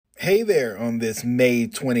Hey there on this May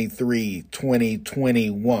 23,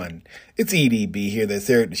 2021. It's EDB here. That's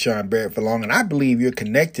Eric Deshaun Barrett for long, and I believe you're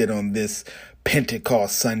connected on this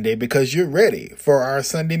Pentecost Sunday because you're ready for our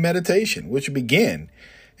Sunday meditation, which will begin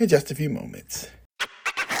in just a few moments.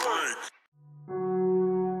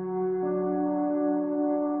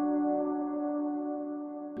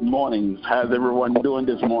 Good morning. How's everyone doing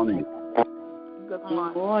this morning? Good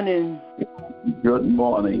morning. Good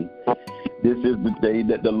morning. This is the day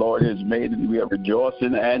that the Lord has made, and we are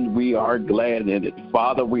rejoicing and we are glad in it.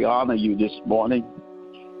 Father, we honor you this morning.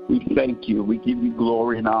 We thank you. We give you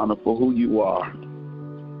glory and honor for who you are.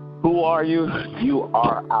 Who are you? You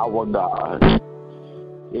are our God.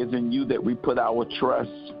 It's in you that we put our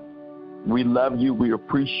trust. We love you. We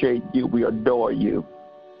appreciate you. We adore you.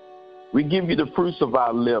 We give you the fruits of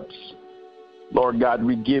our lips. Lord God,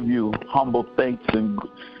 we give you humble thanks and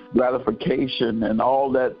gratification and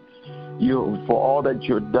all that for all that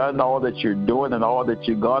you've done, all that you're doing, and all that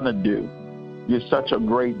you're going to do. You're such a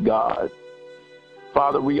great God.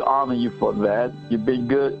 Father, we honor you for that. You've been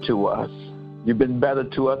good to us. You've been better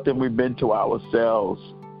to us than we've been to ourselves.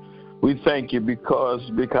 We thank you because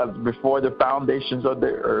before the foundations of the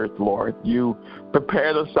earth, Lord, you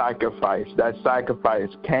prepared a sacrifice. That sacrifice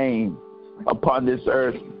came upon this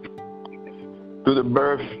earth through the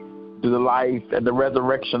birth, through the life, and the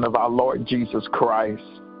resurrection of our Lord Jesus Christ.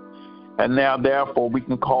 And now, therefore, we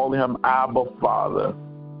can call him Abba Father.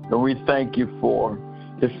 And we thank you for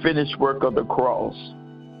the finished work of the cross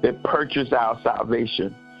that purchased our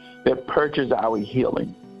salvation, that purchased our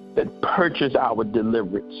healing, that purchased our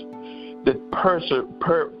deliverance, that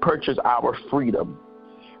purchased our freedom,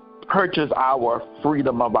 purchased our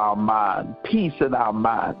freedom of our mind, peace in our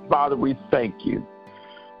mind. Father, we thank you.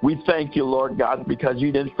 We thank you, Lord God, because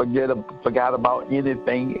you didn't forget about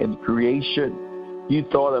anything in creation. You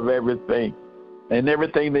thought of everything, and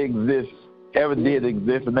everything that exists, ever did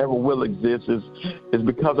exist, and ever will exist is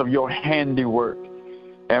because of your handiwork.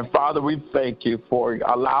 And Father, we thank you for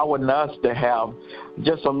allowing us to have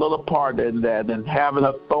just a little part in that and having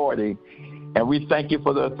authority. And we thank you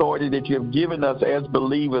for the authority that you have given us as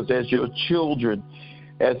believers, as your children,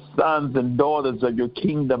 as sons and daughters of your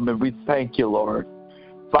kingdom. And we thank you, Lord.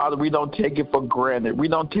 Father, we don't take it for granted. We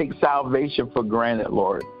don't take salvation for granted,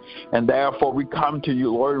 Lord. And therefore, we come to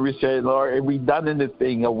you, Lord. We say, Lord, if we done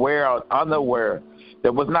anything aware or unaware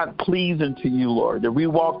that was not pleasing to you, Lord, that we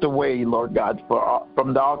walked away, Lord God,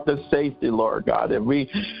 from darkness safety, Lord God.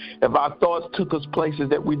 If our thoughts took us places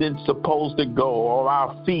that we didn't supposed to go, or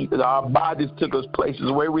our feet and our bodies took us places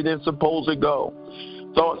where we didn't supposed to go,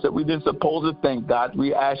 thoughts that we didn't supposed to think, God,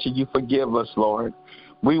 we ask you forgive us, Lord.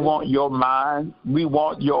 We want your mind. We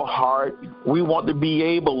want your heart. We want to be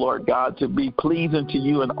able, Lord God, to be pleasing to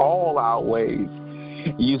you in all our ways.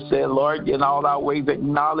 You said, Lord, in all our ways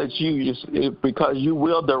acknowledge you because you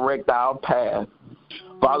will direct our path.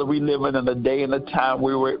 Father, we live in a day and a time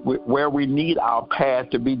where we need our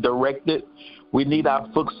path to be directed. We need our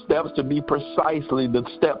footsteps to be precisely the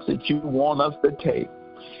steps that you want us to take.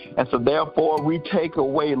 And so, therefore, we take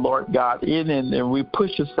away, Lord God, and we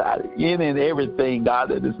push aside in and everything, God,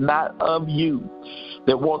 that is not of you,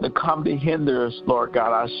 that want to come to hinder us, Lord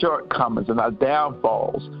God, our shortcomings and our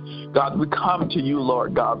downfalls. God, we come to you,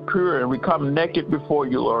 Lord God, pure, and we come naked before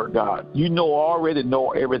you, Lord God. You already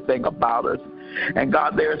know everything about us. And,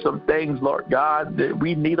 God, there are some things, Lord God, that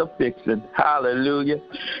we need a fixing. Hallelujah.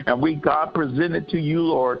 And we, God, present it to you,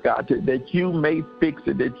 Lord God, that you may fix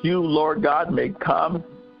it, that you, Lord God, may come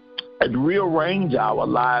and rearrange our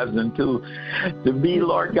lives and to be,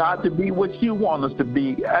 Lord God, to be what you want us to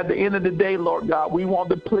be. At the end of the day, Lord God, we want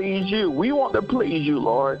to please you. We want to please you,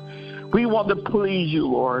 Lord. We want to please you,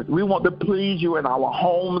 Lord. We want to please you in our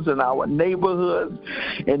homes, in our neighborhoods,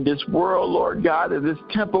 in this world, Lord God, in this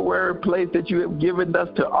temporary place that you have given us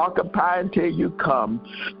to occupy until you come.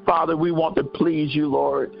 Father, we want to please you,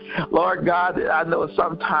 Lord. Lord God, I know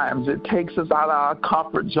sometimes it takes us out of our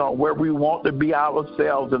comfort zone where we want to be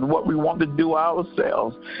ourselves and what we want to do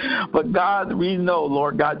ourselves. But God, we know,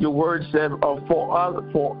 Lord God, your word said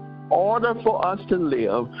for order for us to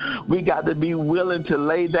live, we got to be willing to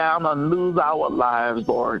lay down and lose our lives,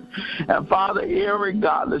 Lord. And Father,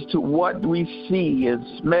 irregardless to what we see and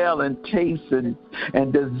smell and taste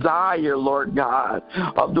and desire, Lord God,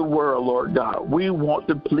 of the world, Lord God, we want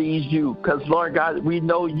to please you because, Lord God, we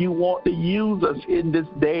know you want to use us in this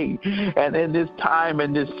day and in this time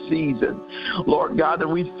and this season, Lord God,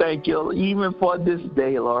 and we thank you even for this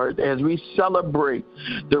day, Lord, as we celebrate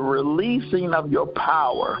the releasing of your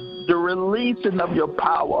power, the releasing of your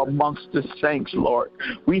power amongst the saints, Lord.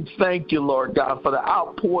 We thank you, Lord God, for the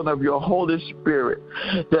outpouring of your Holy Spirit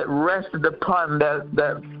that rested upon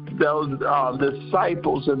that those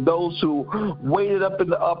disciples and those who waited up in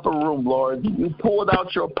the upper room, Lord. You poured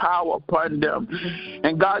out your power upon them.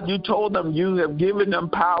 And God, you told them you have given them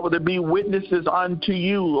power to be witnesses unto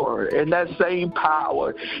you, Lord. And that same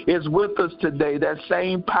power is with us today. That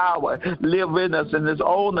same power live in us and is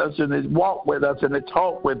on us and is walk with us and is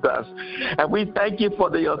talk with us. And we thank you for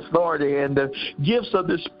the authority and the gifts of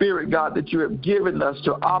the Spirit, God, that you have given us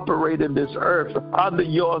to operate in this earth under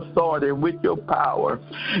your authority with your power.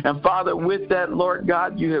 And Father, with that, Lord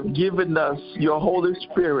God, you have given us your Holy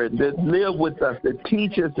Spirit that live with us, that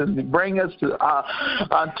teach us and bring us to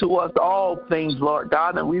us all things, Lord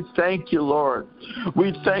God. And we thank you, Lord.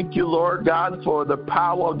 We thank you, Lord God, for the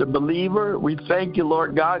power of the believer. We thank you,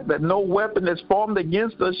 Lord God, that no weapon that's formed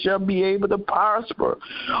against us shall be able to prosper.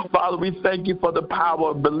 Father, we thank you for the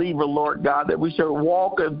power of believer, Lord God, that we shall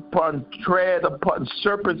walk upon, tread upon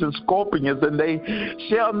serpents and scorpions, and they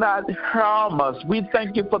shall not harm us. We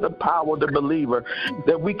thank you for the power of the believer,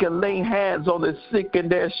 that we can lay hands on the sick and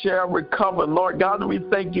they shall recover, Lord God. And we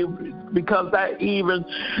thank you because that even,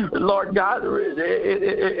 Lord God,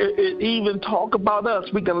 it even talk about us.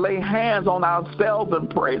 We can lay hands on ourselves and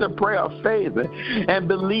pray the prayer of faith and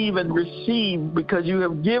believe and receive, because you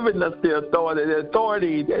have given us the authority. The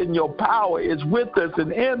authority and your power is with us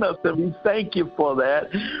and in us, and we thank you for that.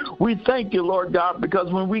 We thank you, Lord God,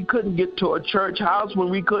 because when we couldn't get to a church house, when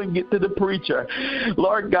we couldn't get to the preacher,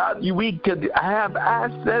 Lord God, we could have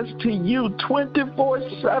access to you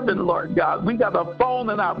 24/7, Lord God. We got a phone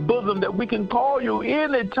in our bosom that we can call you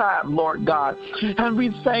anytime, Lord God. And we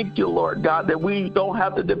thank you, Lord God, that we don't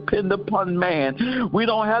have to depend upon man. We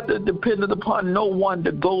don't have to depend upon no one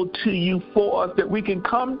to go to you for us, that we can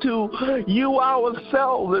come to you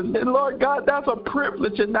ourselves. And Lord God, that's a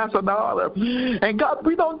privilege and that's an honor. And God,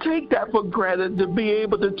 we don't take that for granted, to be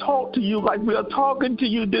able to talk to you like we are talking to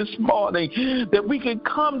you this morning, that we can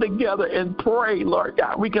come together and pray, Lord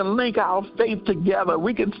God. We can link our faith together.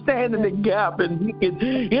 We can stand in the gap and we can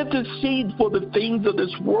intercede for the things of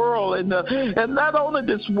this world, and not only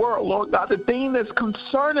this world, Lord God, the thing that's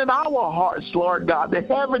concerning our hearts, Lord God, the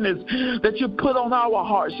heaviness that you put on our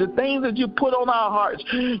hearts, the things that you put on our hearts,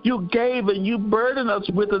 you gave and you burden us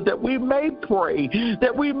with it, that we may pray,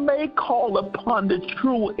 that we may call upon the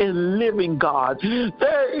true and living God.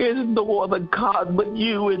 There is no other God but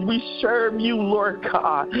you, and we serve you, Lord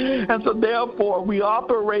God. And so therefore we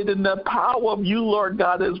operate in the power of you, Lord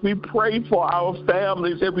God, as we pray for our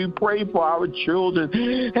families, as we pray for our children,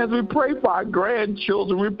 as we pray for our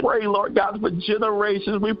grandchildren. We pray, Lord God, for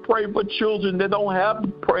generations. We pray for children that don't have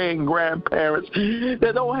praying grandparents,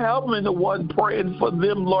 that don't have anyone praying for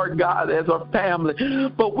them, Lord God, as a family.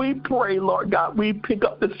 But we pray, Lord God, we pick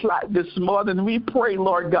up the slack this morning. We pray,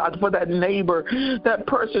 Lord God, for that neighbor, that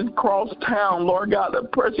person cross town, Lord God,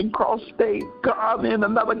 that person cross state, God, in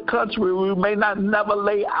another country we may not never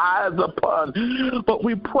lay eyes upon. But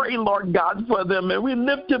we pray, Lord God, for them, and we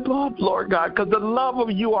lift them up, Lord God, because the love of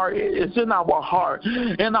you is in our heart,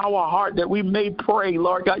 that we may pray,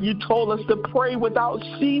 Lord God. You told us to pray without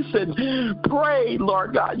ceasing. Pray,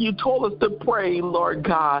 Lord God. You told us to pray, Lord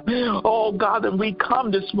God. Oh, God, and we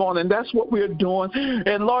come this morning. That's what we're doing.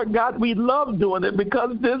 And, Lord God, we love doing it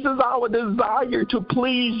because this is our desire to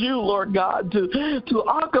please you, Lord God, to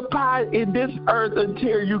occupy in this earth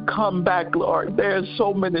until you come back, Lord. There's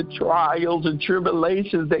so many trials and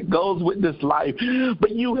tribulations that goes with this life,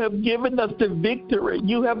 but you have given us the victory.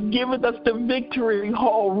 You have given us the victory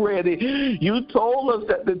already. You told us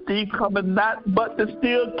that the thief cometh not but to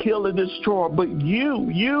steal, kill, and destroy. But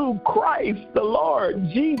you, Christ, the Lord,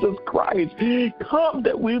 Jesus Christ, come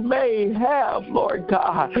that we may have, Lord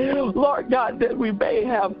God, that we may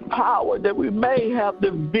have power, that we may have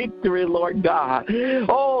the victory, Lord God.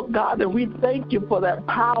 Oh, God, and we thank you for that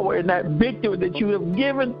power and that victory that you have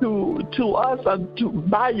given to us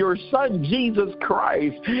by your Son, Jesus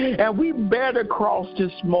Christ. And we bear the cross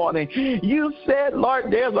this morning. You said, Lord,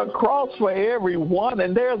 there's a cross for everyone,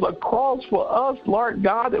 and there's a cross for us, Lord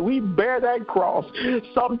God, and we bear that cross.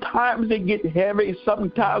 Sometimes it gets heavy.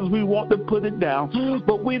 Sometimes we want to put it down.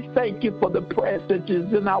 But we thank you for the presence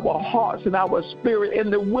in our hearts and our spirit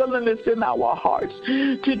and the willingness in our hearts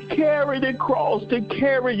to carry the cross, to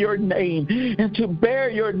carry your name, and to bear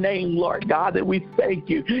your name, Lord God. And we thank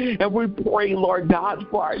you. And we pray, Lord God,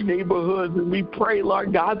 for our neighborhoods. And we pray,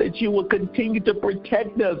 Lord God, that you will continue to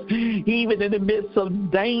protect us, even in the midst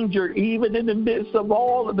of danger, even in the midst of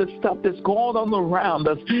all of the stuff that's going on around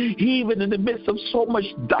us, even in the midst of so much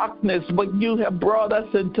darkness. But you have brought us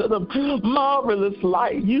into the marvelous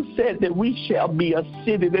light. You said that we shall be a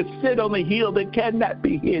city that sit on a hill that cannot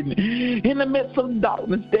be hidden. In the midst of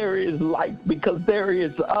darkness, there is light, because there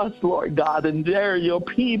is us, Lord God. And they're your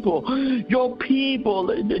people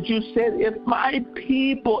that you said, if my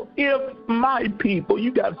people,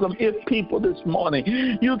 you got some if people this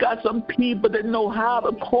morning. You got some people that know how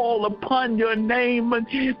to call upon your name, and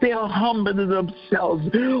they are humbling themselves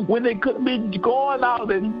when they could be going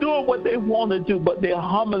out and doing what they want to do, but they're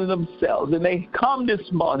humbling themselves, and they come this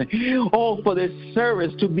morning, for this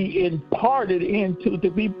service to be imparted into, to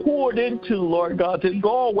be poured into, Lord God, to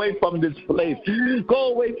go away from this place,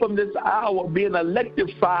 go away from this hour, being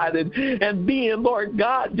electrified and being, Lord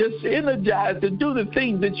God, just energized to do the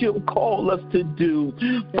things that you have called us to do.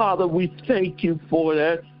 Father, we thank you for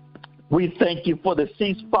that. We thank you for the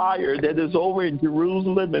ceasefire that is over in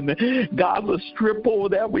Jerusalem and the Gaza Strip over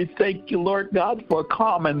there. We thank you, Lord God, for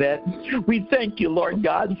calming that. We thank you, Lord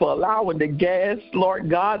God, for allowing the gas, Lord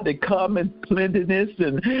God, to come in plentiness.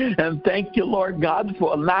 And thank you, Lord God,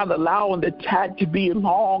 for not allowing the attack to be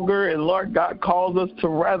longer and, Lord God, cause us to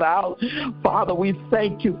run out. Father, we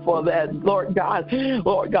thank you for that, Lord God.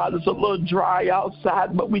 Lord God, it's a little dry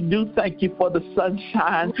outside, but we do thank you for the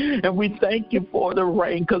sunshine. And we thank you for the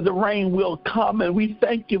rain, because the rain will come, and we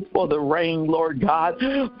thank you for the rain, Lord God.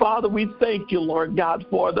 Father, we thank you, Lord God,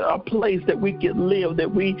 for a place that we can live,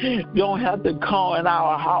 that we don't have to call in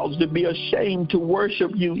our house to be ashamed to worship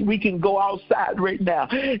you. We can go outside right now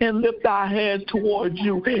and lift our hands towards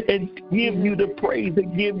you and give you the praise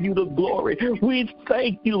and give you the glory. We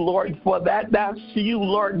thank you, Lord, for that. That's you,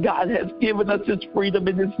 Lord God, has given us this freedom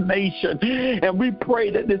in this nation, and we pray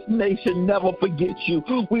that this nation never forgets you.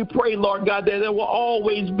 We pray, Lord God, that there will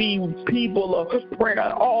always be people of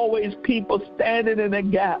prayer, always people standing in the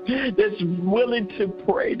gap that's willing to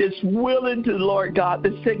pray, that's willing to, Lord God,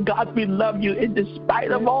 to say, God, we love you in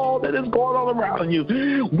despite of all that is going on around you.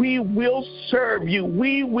 We will serve you,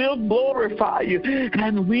 we will glorify you,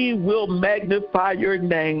 and we will magnify your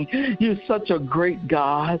name. You're such a great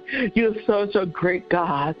God. You're such a great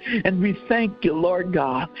God, and we thank you, Lord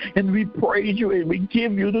God, and we praise you, and we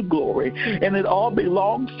give you the glory, and it all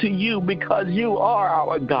belongs to you because you are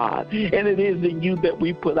our God. And it is in you that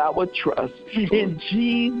we put our trust. In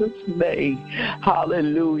Jesus' name,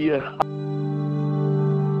 hallelujah.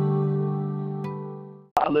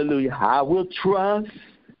 Hallelujah. I will trust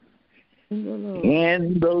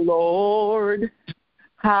in the Lord.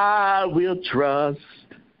 I will trust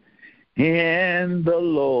in the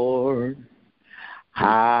Lord.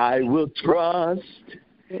 I will trust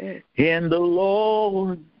in the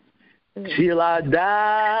Lord till I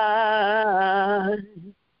die.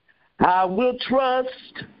 I will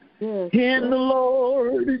trust in the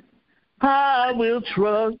Lord. I will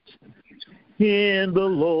trust in the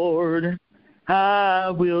Lord. I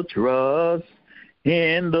will trust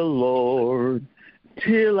in the Lord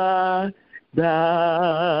till I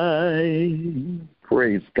die.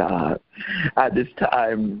 Praise God. At this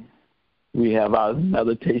time, we have our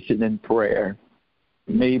meditation and prayer.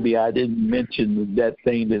 Maybe I didn't mention that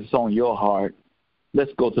thing that's on your heart.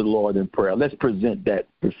 Let's go to the Lord in prayer. Let's present that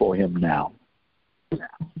before him now.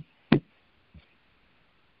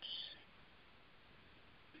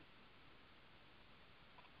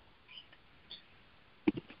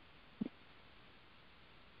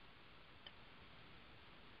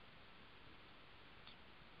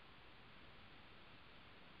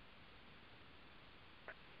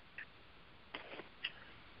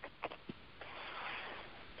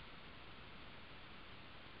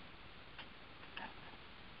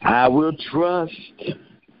 I will trust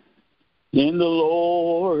in the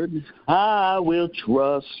Lord. I will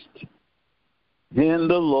trust in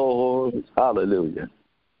the Lord. Hallelujah.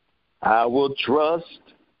 I will trust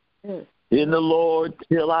in the Lord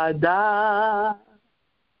till I die.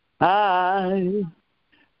 I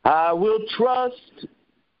will trust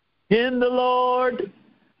in the Lord.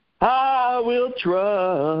 I will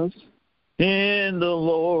trust in the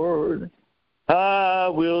Lord. I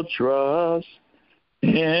will trust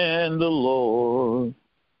in the Lord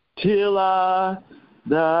till I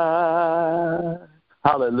die.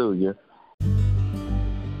 Hallelujah.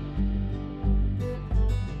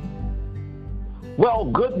 Well,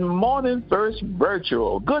 good morning, First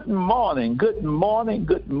Virtual. Good morning, good morning,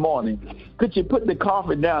 good morning. Could you put the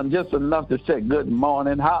coffee down just enough to say good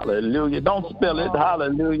morning? Hallelujah. Don't spill it.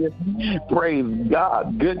 Hallelujah. Praise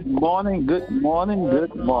God. Good morning, good morning,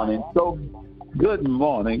 good morning. So good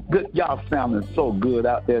morning. Good, y'all sounding so good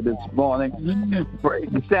out there this morning. You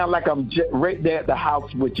sound like I'm right there at the house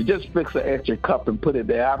with you. Just fix an extra cup and put it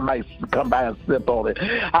there. I might come by and sip on it.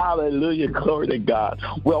 Hallelujah. Glory to God.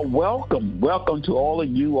 Well, welcome to all of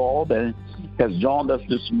you all that has joined us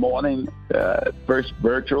this morning, first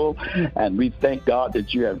virtual, and we thank God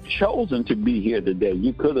that you have chosen to be here today.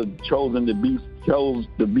 You could have chosen to be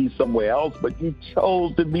somewhere else, but you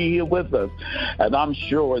chose to be here with us. And I'm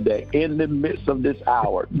sure that in the midst of this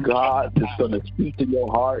hour, God is going to speak to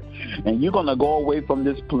your heart, and you're going to go away from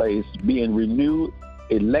this place being renewed,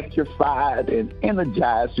 electrified, and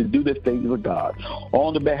energized to do the things of God.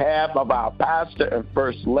 On the behalf of our pastor and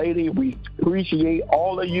first lady, we appreciate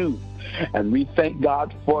all of you, and we thank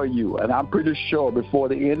God for you. And I'm pretty sure before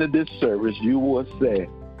the end of this service, you will say,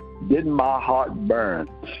 didn't my heart burn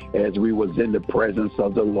as we was in the presence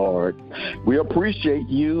of the Lord? We appreciate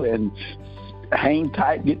you, and hang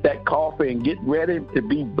tight, get that coffee, and get ready to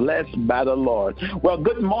be blessed by the Lord. Well,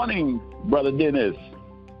 good morning, Brother Dennis.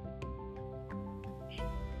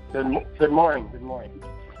 Good morning. Good morning.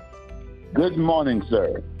 Good morning,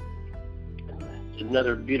 sir. It's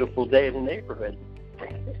another beautiful day in the neighborhood.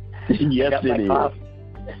 Yes, it is.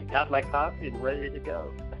 Got my coffee and ready to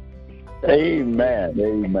go. Amen.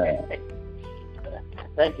 Amen.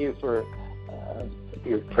 Thank you for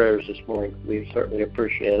your prayers this morning. We certainly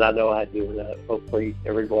appreciate it. I know I do, and hopefully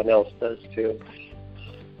everyone else does too.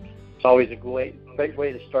 It's always a great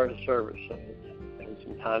way to start a service. And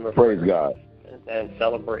some time of praise God and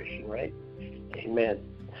celebration, right? Amen.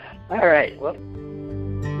 All right. Well.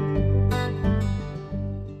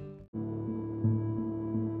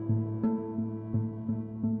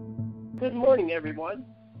 Good morning, everyone.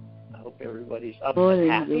 I hope everybody's up and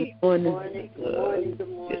happy. Good morning.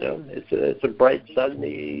 You know, it's a bright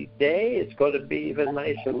sunny day. It's going to be even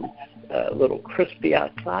nice and a little crispy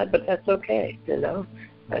outside, but that's okay. You know,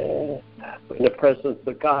 in the presence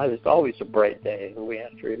of God, it's always a bright day, and we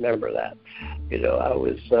have to remember that. You know, I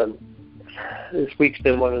was this week's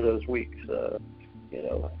been one of those weeks. You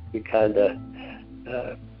know, we kind of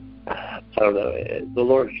I don't know. The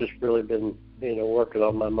Lord's just really been, you know, working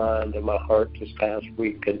on my mind and my heart this past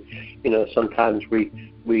week. And, you know, sometimes we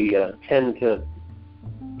tend to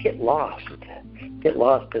get lost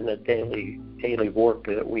in the daily work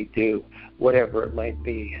that we do, whatever it might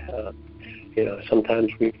be. You know,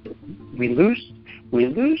 sometimes we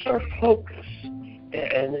lose our focus.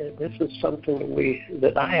 And this is something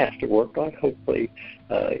that I have to work on. Hopefully,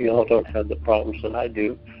 you all don't have the problems that I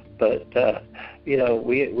do. But, you know,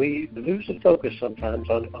 we lose the focus sometimes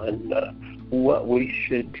on what we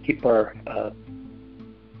should keep our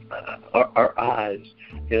eyes.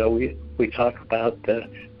 You know, we talk about,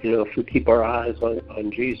 you know, if we keep our eyes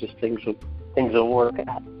on Jesus, things will work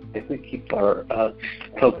out. If we keep our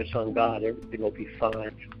focus on God, everything will be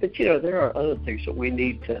fine. But, you know, there are other things that we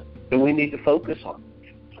need to focus on.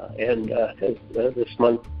 And as this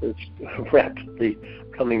month is rapidly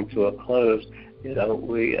coming to a close, you know,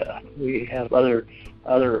 we have other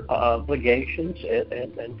obligations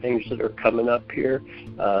and things that are coming up here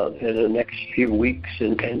in the next few weeks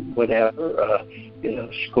and whatever. You know,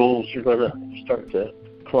 schools are going to start to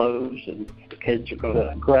close, and the kids are going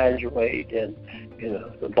to graduate, and you know,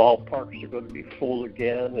 the ballparks are going to be full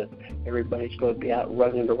again, and everybody's going to be out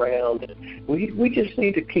running around. And we just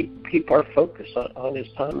need to keep our focus on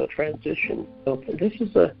this time of transition. So this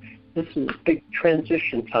is a big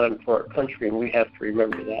transition time for our country, and we have to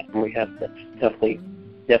remember that, and we have to definitely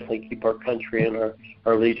keep our country and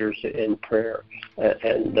our leaders in prayer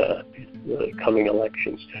and the coming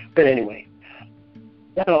elections. But anyway,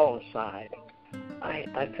 that all aside,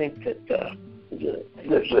 I think that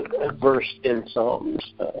there's a verse in Psalm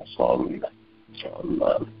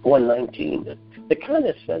 119 that kind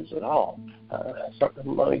of says it all. Psalm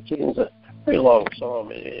 119 is a pretty long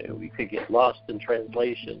psalm, and we could get lost in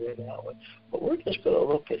translation right now. But we're just going to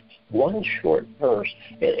look at one short verse,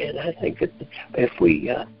 and I think that if we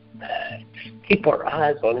keep our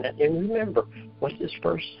eyes on that and remember what this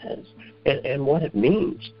verse says and what it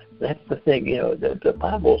means, that's the thing. You know, the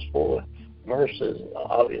Bible's full of verses,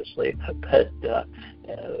 obviously, but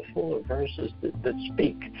full of verses that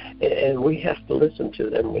speak, and we have to listen to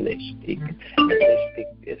them when they speak. And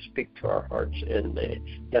they speak to our hearts, and they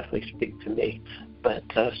definitely speak to me. But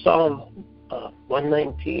Psalm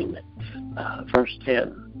 119, verse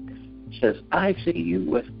 10 says, "I seek you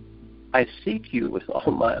with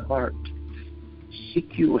all my heart."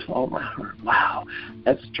 Seek you with all my heart. Wow,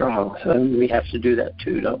 that's strong. We have to do that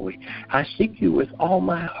too, don't we? I seek you with all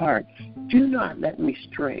my heart. Do not let me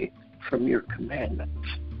stray from your commandments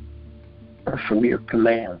or from your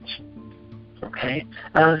commands. Okay?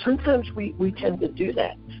 Sometimes we tend to do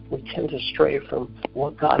that. We tend to stray from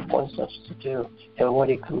what God wants us to do and what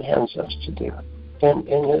He commands us to do. And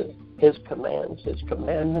His commands, His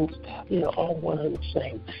commandments, you know, all one and the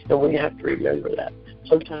same. And we have to remember that.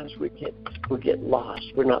 sometimes we get lost.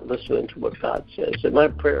 We're not listening to what God says. And my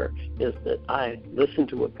prayer is that I listen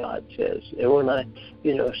to what God says. And when I,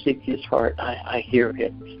 seek His heart, I hear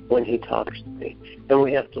Him when He talks to me. And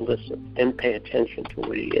we have to listen and pay attention to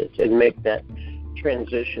what He is and make that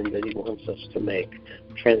transition that He wants us to make,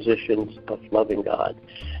 transitions of loving God.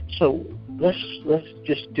 So let's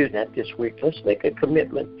just do that this week. Let's make a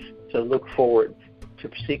commitment to look forward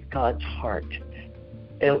to seek God's heart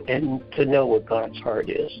and to know what God's heart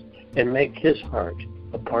is and make His heart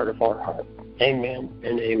a part of our heart. Amen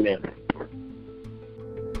and amen.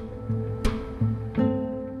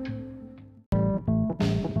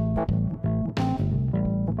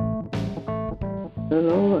 The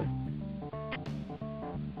Lord.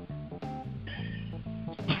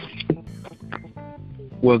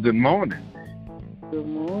 Well, good morning. Good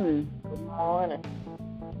morning. Good morning.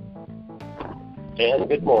 And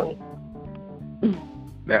good morning.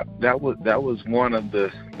 That was one of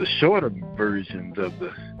the shorter versions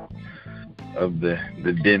of the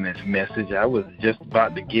Dennis message. I was just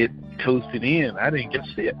about to get toasted in. I didn't get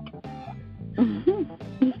sick.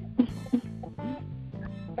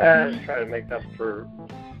 I was trying to make up for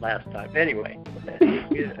last time. Anyway,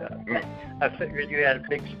 I figured you had a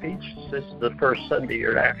big speech. This is the first Sunday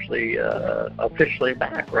you're actually officially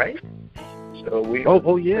back, right? So we. I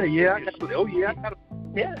got.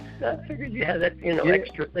 Yeah, I figured you had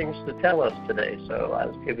extra things to tell us today, so I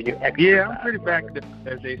was giving you extra. Yeah, I'm pretty backed up,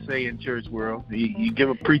 as they say in church world. You give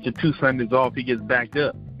a preacher 2 Sundays off, he gets backed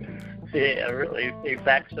up. Yeah, really, he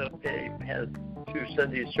backs up. He has 2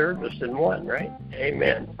 Sunday service in one, right?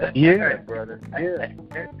 Amen. Yeah, right, brother.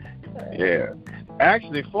 Yeah.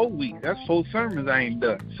 Actually, 4 weeks. That's 4 sermons I ain't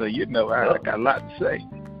done. So I got a lot to say.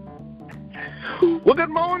 Well, good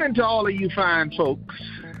morning to all of you fine folks.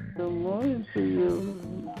 Good morning to you.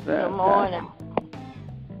 Good morning.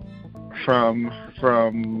 From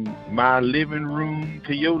my living room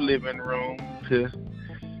to your living room to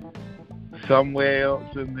somewhere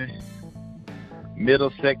else in the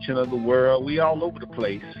middle section of the world, we all over the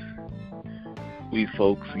place. We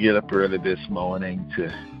folks get up early this morning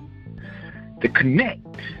to connect.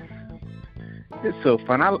 It's so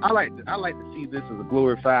fun. I like to see this as a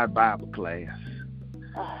glorified Bible class.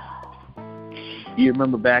 You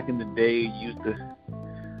remember back in the day, you used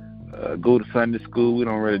to go to Sunday school. We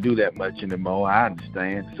don't really do that much anymore. I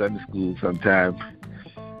understand Sunday school sometimes.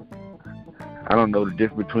 I don't know the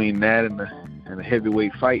difference between that and a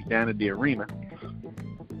heavyweight fight down at the arena.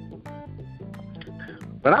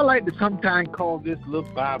 But I like to sometimes call this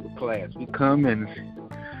little Bible class. We come and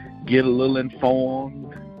get a little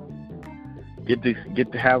informed, get to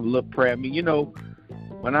have a little prayer. I mean,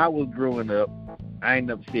 when I was growing up, I ain't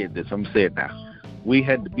never said this. I'm going to say it now. We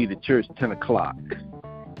had to be to church 10 o'clock,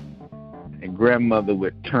 and grandmother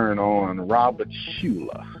would turn on Robert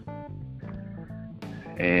Schuller,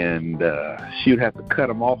 and she would have to cut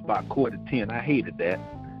him off by 9:45. I hated that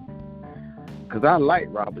because I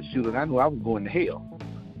liked Robert Schuller, and I knew I was going to hell.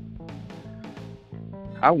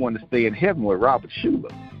 I wanted to stay in heaven with Robert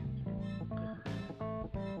Schuller.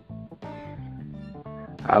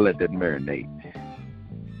 I'll let that marinate.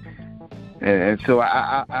 And so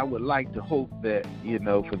I would like to hope that,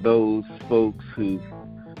 for those folks who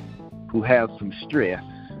have some stress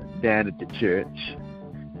down at the church,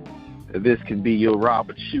 this can be your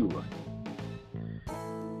Robert Schuller.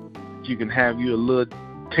 You can have you a little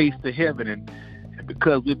taste of heaven, and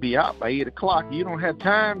because we'll be out by 8 o'clock, you don't have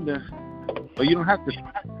time you don't have to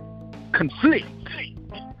conflict.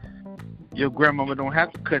 Your grandmama don't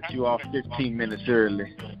have to cut you off 15 minutes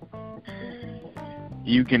early.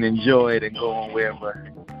 You can enjoy it and go on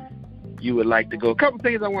wherever you would like to go. A couple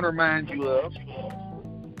things I want to remind you of.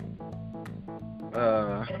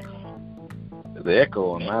 The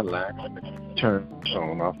echo on my line. Let me turn the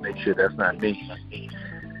phone off, make sure that's not me.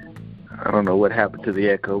 I don't know what happened to the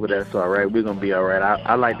echo, but that's all right. We're going to be all right.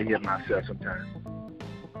 I like to hear myself sometimes.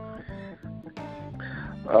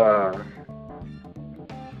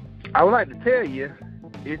 I would like to tell you,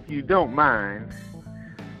 if you don't mind,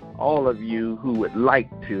 all of you who would like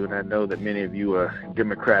to, and I know that many of you are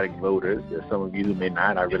Democratic voters, there's some of you who may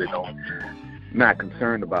not, I really not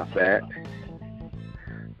concerned about that.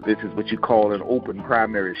 This is what you call an open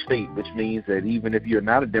primary state, which means that even if you're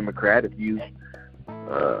not a Democrat, if you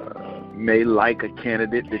may like a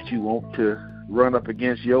candidate that you want to run up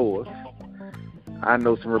against yours, I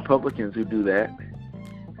know some Republicans who do that.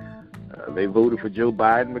 They voted for Joe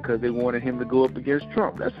Biden because they wanted him to go up against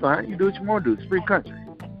Trump. That's fine. You do what you want to do. It's a free country.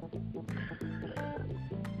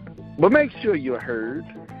 But make sure you're heard.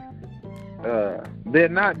 They're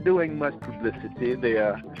not doing much publicity. They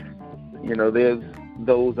are, there's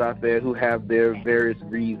those out there who have their various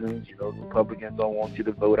reasons. You know, Republicans don't want you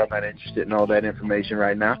to vote. I'm not interested in all that information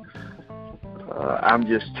right now. I'm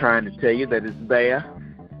just trying to tell you that it's there.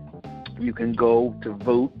 You can go to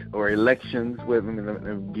vote or elections with them. Let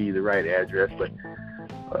me give you the right address, but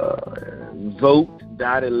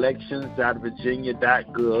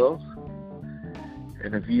vote.elections.virginia.gov.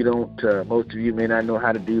 And if you don't, most of you may not know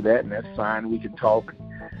how to do that, and that's fine. We can talk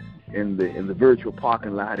in the virtual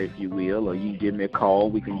parking lot, if you will, or you can give me a call.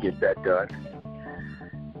 We can get that done.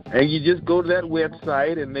 And you just go to that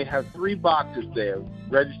website, and they have 3 boxes there: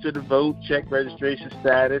 register to vote, check registration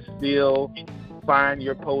status, still find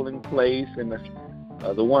your polling place, and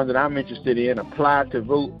the one that I'm interested in, apply to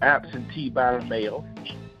vote absentee by mail.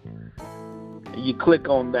 And you click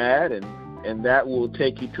on that, and that will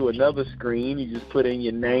take you to another screen. You just put in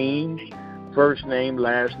your name, first name,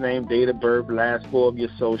 last name, date of birth, last 4 of your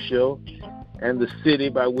social, and the city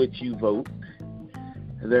by which you vote.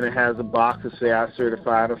 And then it has a box to say, I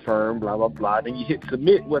certify and affirm, blah, blah, blah. Then you hit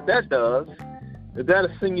submit. What that does is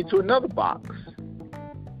that'll send you to another box.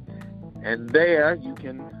 And there you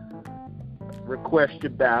can request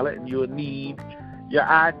your ballot, and you'll need your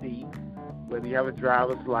ID, whether you have a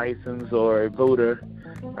driver's license or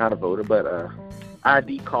not a voter, but a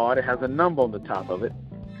ID card. It has a number on the top of it.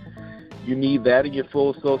 You need that and your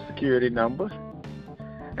full Social Security number.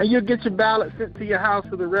 And you'll get your ballot sent to your house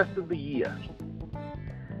for the rest of the year.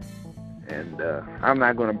 And I'm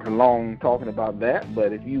not going to prolong talking about that,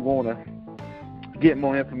 but if you want to get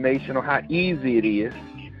more information on how easy it is,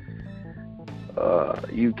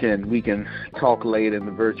 we can talk later in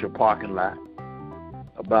the virtual parking lot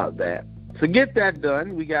about that. So get that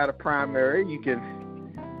done. We got a primary.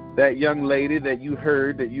 That young lady that you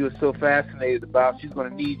heard that you were so fascinated about, she's going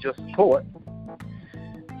to need your support.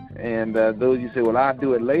 And those you say, well, I'll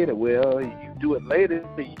do it later. Well, you do it later,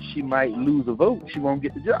 she might lose a vote. She won't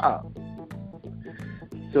get the job.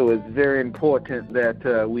 So it's very important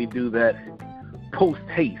that we do that post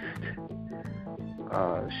haste.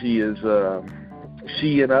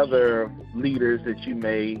 She and other leaders that you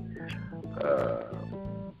may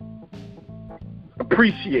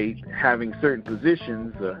appreciate having certain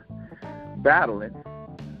positions battling,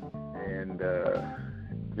 and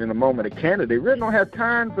in a moment of candor, they really don't have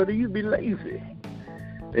time for you to be lazy.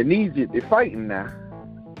 They need you. They're fighting now,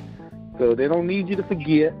 so they don't need you to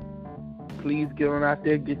forget. Please get on out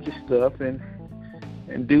there, get your stuff, and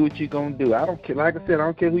do what you're gonna do. I don't care. Like I said, I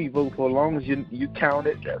don't care who you vote for, as long as you count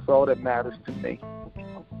it. That's all that matters to me.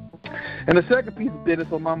 And the second piece of business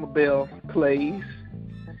on Mama Bell plays.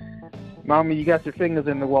 Mama, you got your fingers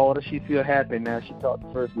in the water. She feel happy now. She talked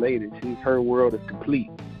to First Lady. Her world is complete.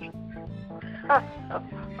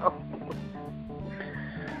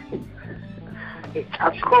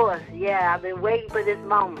 Of course, yeah. I've been waiting for this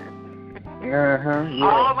moment. Yeah.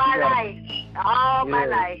 All my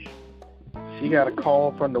life. She got a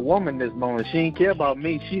call from the woman this morning. She didn't care about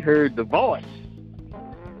me. She heard the voice.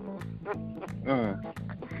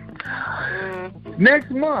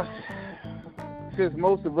 Next month, since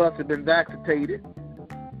most of us have been vaccinated,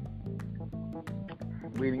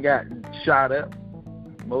 we done got shot up.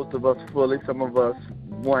 Most of us fully, some of us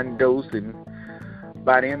 1 dose, and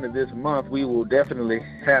by the end of this month, we will definitely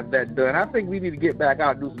have that done. I think we need to get back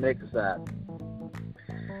out and do some exercise.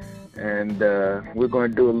 And we're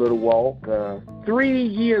going to do a little walk. 3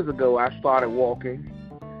 years ago, I started walking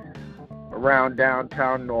around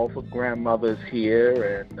downtown Norfolk. Grandmother's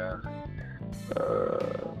here, and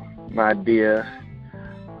my dear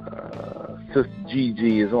Sister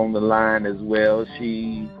Gigi is on the line as well.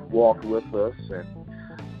 She walked with us, and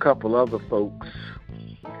a couple other folks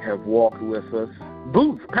have walked with us.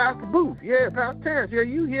 Booth, Pastor Booth, yeah, Pastor Terrence, yeah,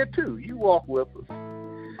 you here too. You walk with us.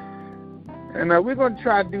 And we're going to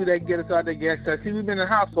try to do that, get us out there, get exercise. See, we've been in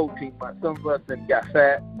household team, but some of us have got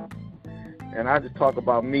fat. And I just talk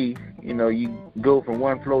about me. You know, you go from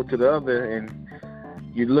one floor to the other, and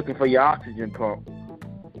you're looking for your oxygen pump.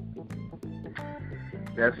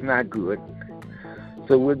 That's not good.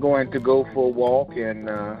 So we're going to go for a walk, and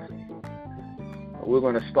we're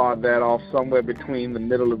going to start that off somewhere between the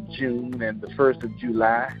middle of June and the 1st of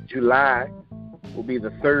July. July will be the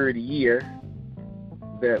 3rd year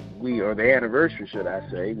that or the anniversary, should I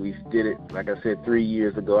say. We did it, like I said, 3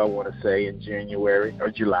 years ago, I want to say, in January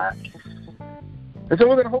or July. And so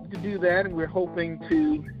we're going to hope to do that, and we're hoping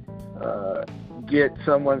to get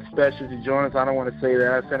someone special to join us. I don't want to say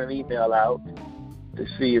that. I sent an email out to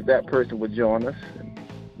see if that person would join us. And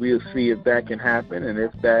we'll see if that can happen, and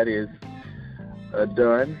if that is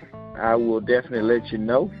done, I will definitely let you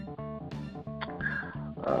know.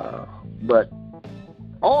 But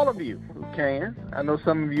all of you who can, I know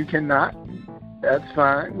some of you cannot, That's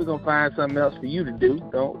fine. We're gonna find something else for you to do.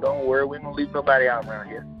 Don't worry. We're gonna leave nobody out around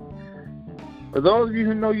here. For those of you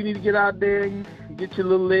who know you need to get out there and get your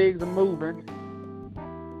little legs moving,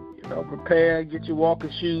 prepare, get your walking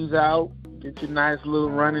shoes out, get your nice little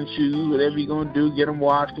running shoes, whatever you're gonna do, get them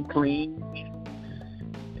washed and clean,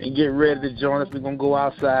 and get ready to join us. We're gonna go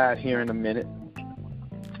outside here in a minute.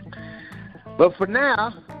 But for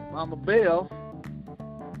now, Mama Bell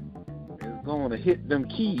is going to hit them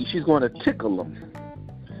keys. She's going to tickle them.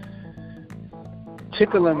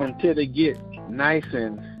 Tickle them until they get nice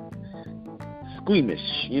and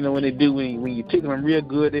squeamish. You know when they do, when you tickle them real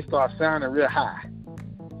good, they start sounding real high.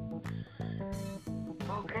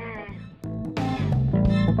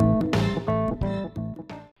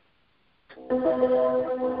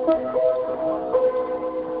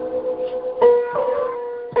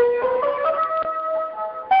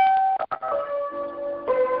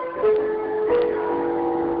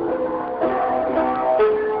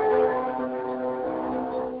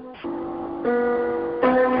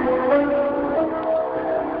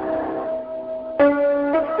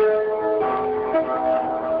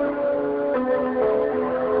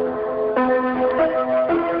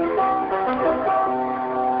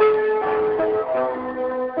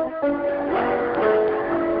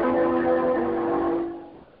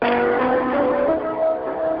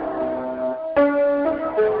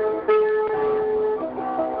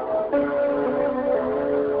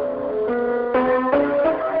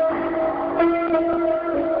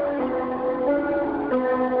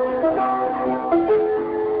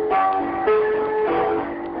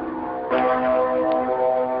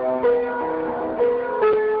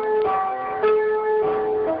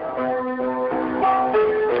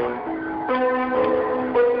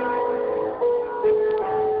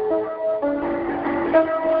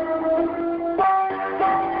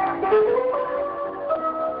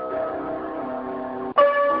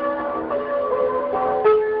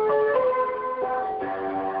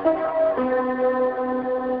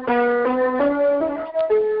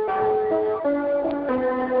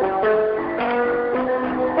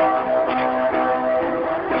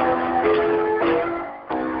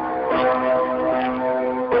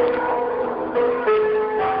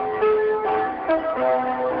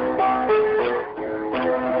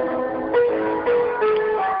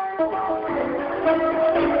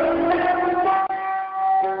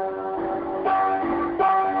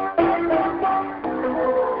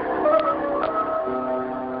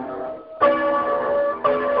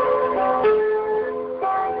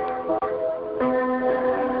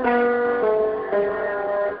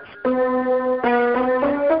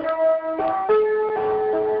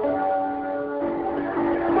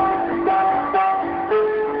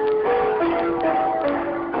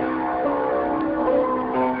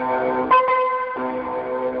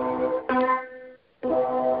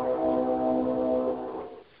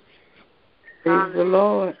 Praise the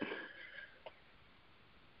Lord.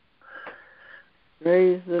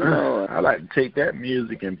 Praise the Lord. I like to take that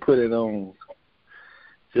music and put it on,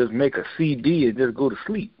 just make a CD and just go to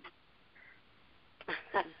sleep.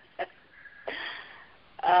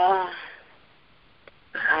 I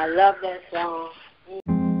love that song.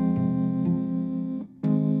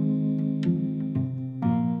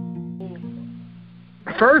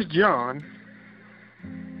 1 John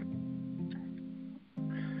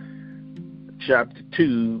chapter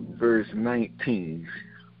 2, verse 19.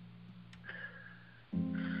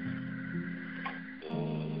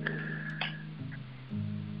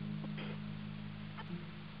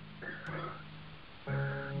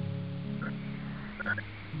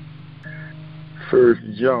 First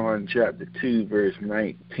John chapter 2, verse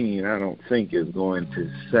 19, I don't think is going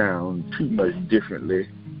to sound too much differently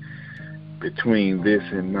between this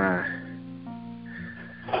and my,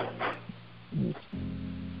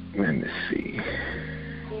 let me see.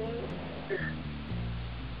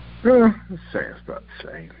 The sounds about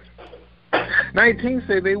the same. 19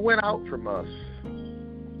 say they went out from us,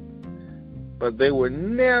 but they were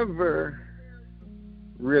never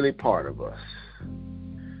really part of us.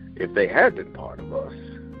 If they had been part of us,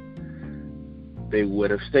 they would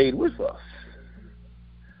have stayed with us.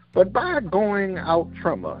 But by going out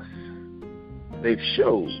from us, they've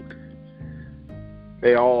showed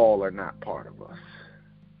they all are not part of us.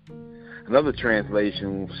 Another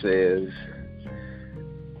translation says,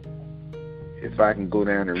 if I can go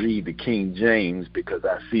down and read the King James, because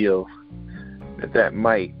I feel that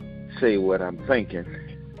might say what I'm thinking,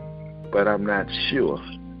 but I'm not sure.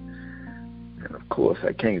 And of course,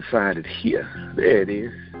 I can't find it here. There it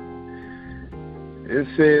is. It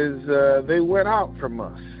says, they went out from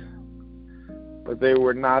us, but they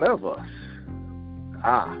were not of us.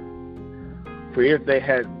 For if they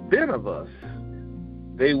had been of us,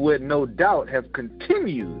 they would no doubt have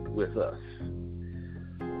continued with us.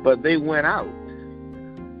 But they went out,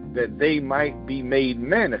 that they might be made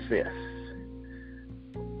manifest.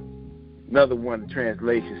 Another one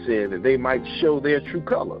translation said that they might show their true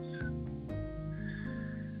colors,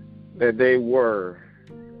 that they were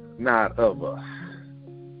not of us.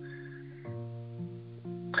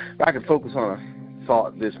 If I can focus on a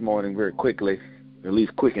thought this morning very quickly, at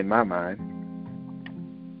least quick in my mind,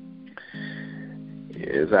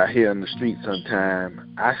 as I hear on the street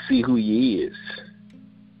sometime, I see who ye is.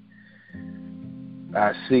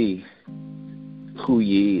 I see who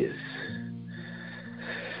ye is.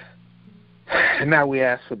 And now we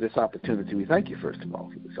ask for this opportunity. We thank you, first of all,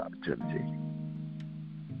 for this opportunity,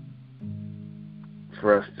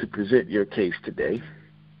 for us to present your case today,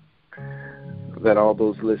 that all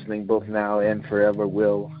those listening, both now and forever,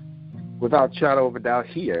 will, without shadow of a doubt,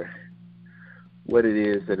 hear what it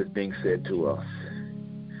is that is being said to us.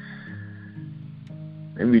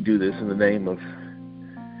 And we do this in the name of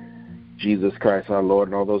Jesus Christ our Lord,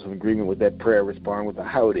 and all those in agreement with that prayer respond with a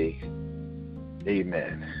howdy.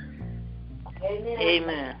 Amen.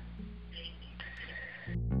 Amen.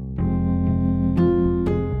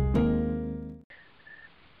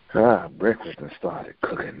 Breakfast has started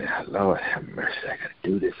cooking now. Lord have mercy, I got to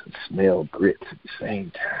do this and smell grits at the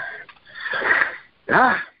same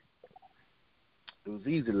time. It was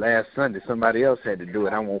easy last Sunday. Somebody else had to do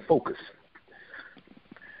it. I won't focus.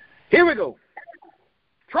 Here we go.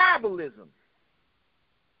 Tribalism.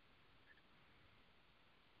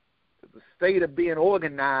 The state of being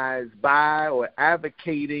organized by or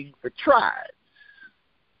advocating for tribes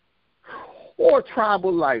or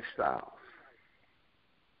tribal lifestyles.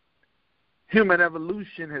 Human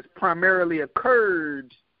evolution has primarily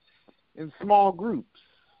occurred in small groups,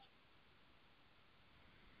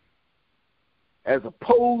 as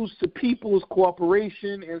opposed to people's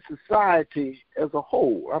cooperation in society as a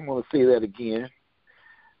whole. I'm going to say that again,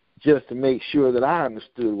 just to make sure that I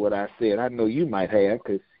understood what I said. I know you might have,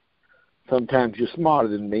 because sometimes you're smarter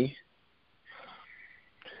than me.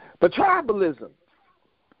 But tribalism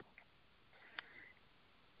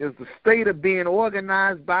is the state of being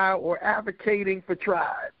organized by or advocating for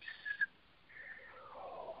tribes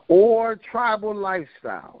or tribal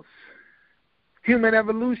lifestyles. Human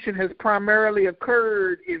evolution has primarily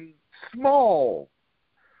occurred in small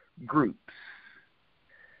groups,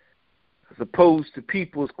 as opposed to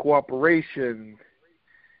people's cooperation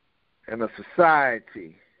in a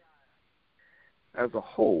society as a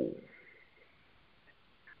whole.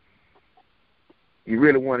 You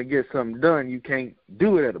really want to get something done, you can't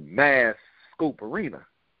do it at a mass scope arena.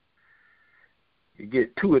 You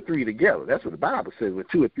get 2 or 3 together. That's what the Bible says, with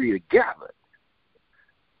 2 or 3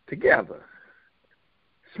 together.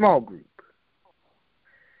 Small group.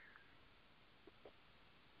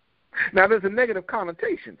 Now, there's a negative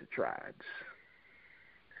connotation to tribes.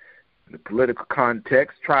 In the political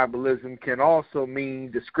context, tribalism can also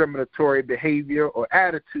mean discriminatory behavior or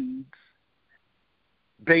attitudes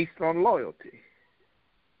based on loyalty.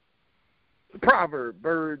 The proverb,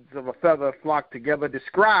 birds of a feather flock together,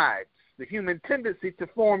 describes the human tendency to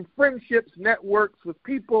form friendships, networks with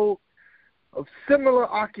people of similar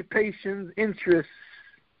occupations, interests,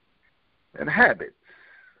 and habits.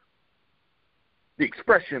 The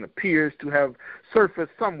expression appears to have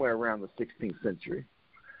surfaced somewhere around the 16th century,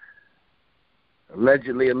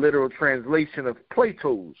 allegedly a literal translation of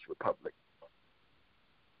Plato's Republic.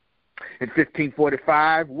 In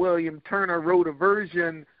 1545, William Turner wrote a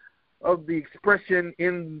version of the expression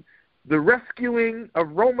in The Rescuing of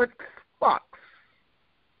Rome's Fox.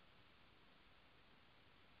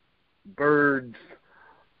 Birds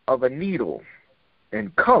of a needle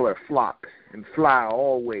and color flock and fly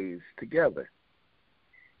always together.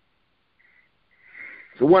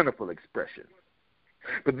 It's a wonderful expression.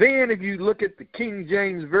 But then if you look at the King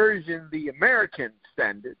James Version, the American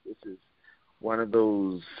Standard, this is one of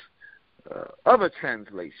those other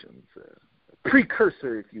translations,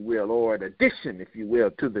 precursor, if you will, or an addition, if you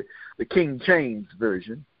will, to the King James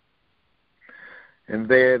Version. And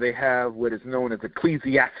there they have what is known as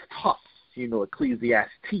Ecclesiastes, Ecclesiastes.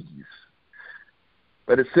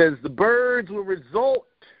 But it says, the birds will result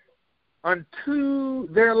unto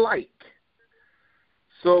their like,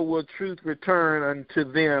 so will truth return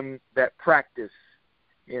unto them that practice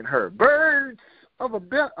in her. Birds of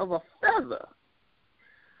a feather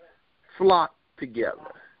flock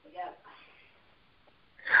together.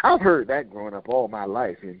 I've heard that growing up all my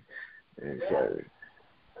life, and so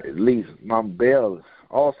at least Mama Bell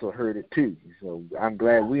also heard it too. So I'm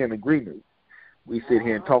glad we're in agreement. We sit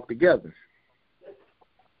here and talk together.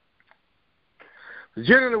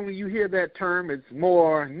 Generally, when you hear that term, it's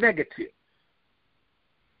more negative.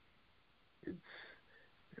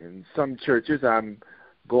 In some churches, I'm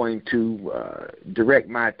going to direct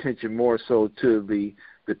my attention more so to the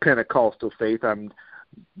Pentecostal faith. I'm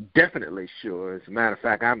definitely sure. As a matter of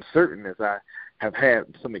fact, I'm certain, as I have had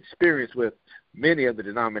some experience with many of the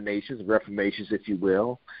denominations, reformations, if you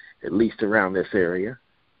will, at least around this area.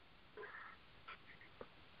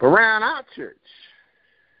 But around our church,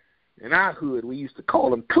 in our hood, we used to call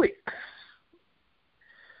them cliques.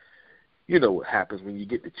 You know what happens when you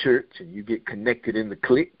get to church and you get connected in the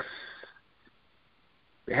cliques.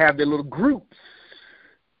 They have their little groups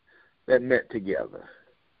that met together.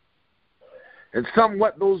 And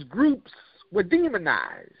somewhat those groups were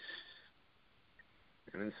demonized.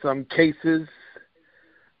 And in some cases,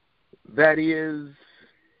 that is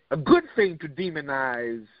a good thing to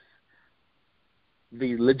demonize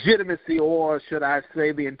the legitimacy, or should I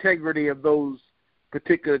say the integrity of those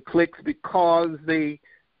particular cliques, because they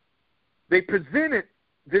presented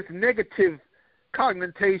this negative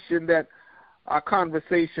connotation that our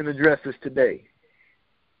conversation addresses today.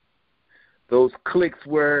 Those cliques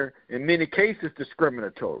were, in many cases,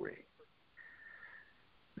 discriminatory.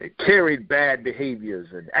 They carried bad behaviors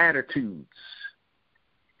and attitudes,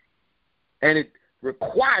 and it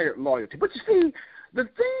required loyalty. But you see, the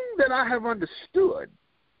thing that I have understood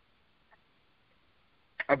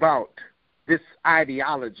about this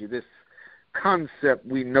ideology, this concept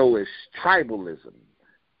we know as tribalism,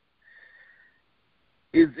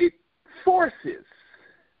 is it forces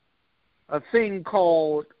a thing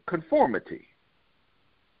called conformity.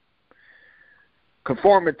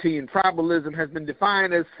 Conformity in tribalism has been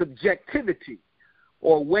defined as subjectivity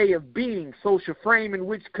or way of being, social frame in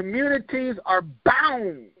which communities are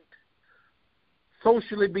bound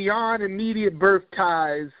socially beyond immediate birth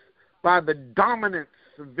ties by the dominance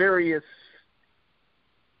of various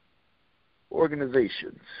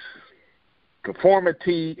organizations.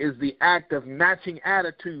 Conformity is the act of matching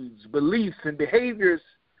attitudes, beliefs, and behaviors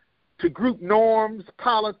to group norms,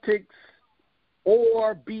 politics,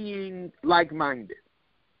 or being like-minded.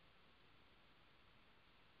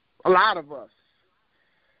 A lot of us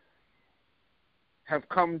have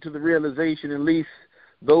come to the realization, at least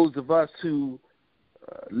those of us who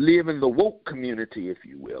live in the woke community, if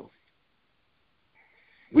you will,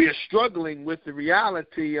 we are struggling with the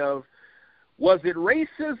reality of, was it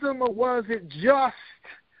racism or was it just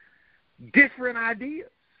different ideas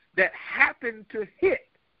that happened to hit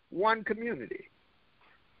one community?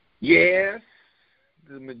 Yes,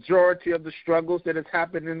 the majority of the struggles that has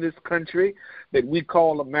happened in this country that we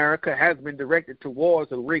call America has been directed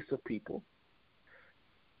towards a race of people.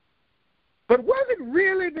 But was it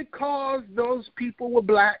really because those people were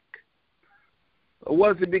black? Or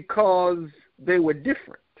was it because they were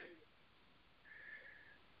different?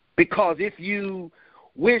 Because if you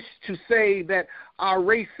wish to say that our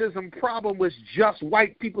racism problem was just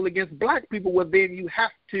white people against black people, well, then you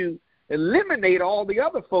have to eliminate all the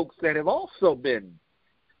other folks that have also been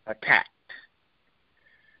attacked.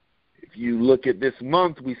 If you look at this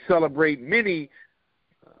month, we celebrate many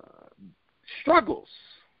struggles.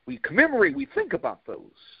 We commemorate, we think about those.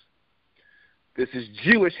 This is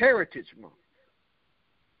Jewish Heritage Month.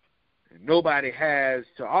 And nobody has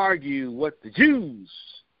to argue what the Jews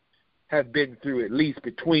have been through, at least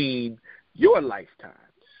between your lifetimes.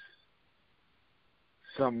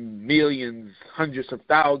 Some millions, hundreds of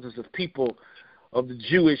thousands of people of the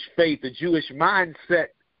Jewish faith, the Jewish mindset,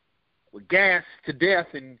 were gassed to death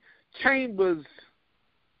in chambers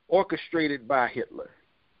orchestrated by Hitler.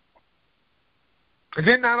 And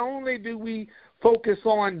then not only do we focus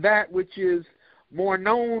on that which is more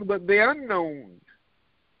known, but the unknown.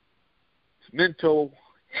 It's Mental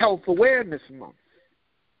Health Awareness Month.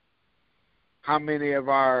 How many of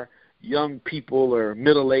our young people or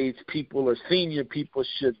middle-aged people or senior people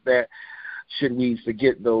should we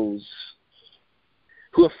forget those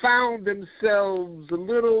who have found themselves a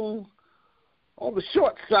little on the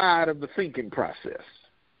short side of the thinking process?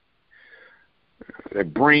 Their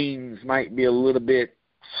brains might be a little bit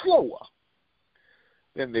slower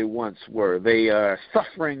than they once were. They are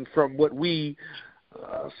suffering from what we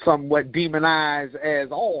somewhat demonize as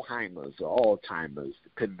Alzheimer's or Alzheimer's,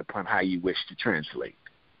 depending upon how you wish to translate.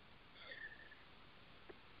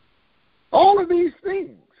 All of these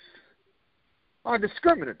things are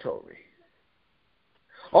discriminatory.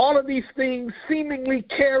 All of these things seemingly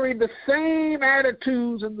carry the same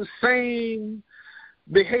attitudes and the same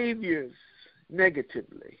behaviors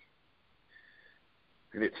negatively.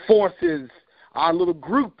 And it forces our little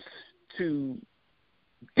groups to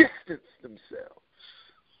distance themselves.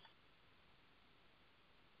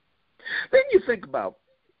 Then you think about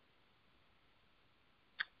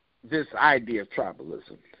this idea of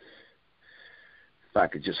tribalism. If I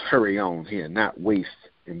could just hurry on here and not waste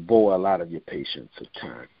and bore a lot of your patience of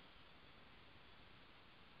time.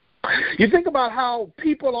 You think about how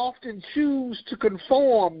people often choose to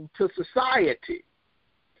conform to society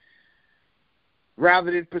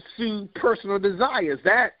rather than pursue personal desires.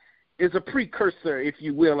 That is a precursor, if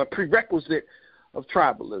you will, a prerequisite of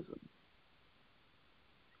tribalism.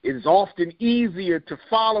 It is often easier to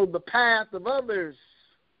follow the path of others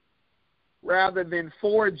rather than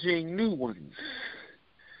forging new ones.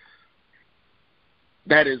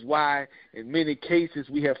 That is why, in many cases,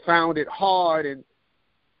 we have found it hard in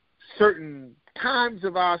certain times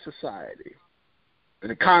of our society. An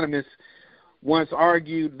economist once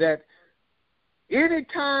argued that any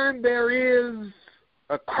time there is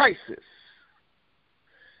a crisis,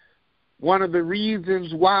 one of the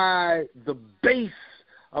reasons why the base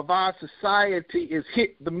of our society is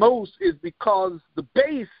hit the most is because the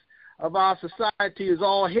base of our society is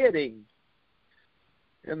all heading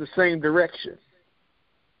in the same direction.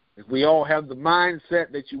 If we all have the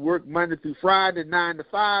mindset that you work Monday through Friday, 9 to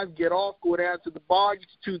 5, get off, go down to the bar, get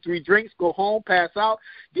 2-3 drinks, go home, pass out,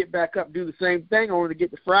 get back up, do the same thing, only to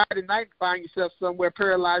get to Friday night and find yourself somewhere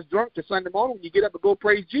paralyzed drunk to Sunday morning when you get up and go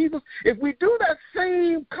praise Jesus. If we do that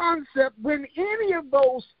same concept when any of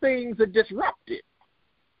those things are disrupted,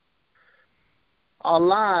 our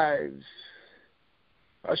lives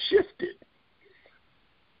are shifted.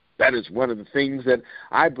 That is one of the things that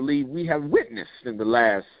I believe we have witnessed in the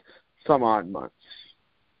last some odd months.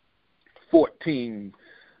 14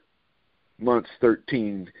 months,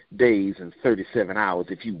 13 days, and 37 hours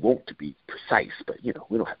if you want to be precise, but, we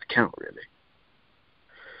don't have to count really.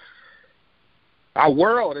 Our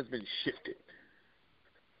world has been shifted.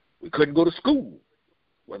 We couldn't go to school.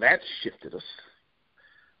 Well, that shifted us.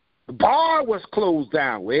 The bar was closed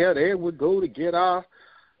down. Well, there we go to get our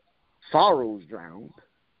sorrows drowned.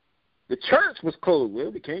 The church was closed.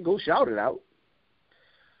 Well, we can't go shout it out.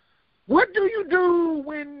 What do you do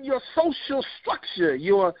when your social structure,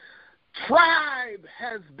 your tribe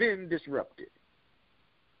has been disrupted?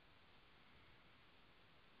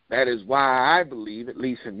 That is why I believe, at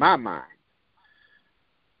least in my mind,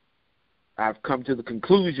 I've come to the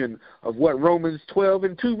conclusion of what Romans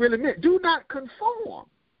 12:2 really meant. Do not conform.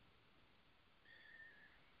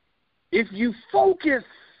 If you focus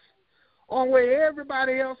on where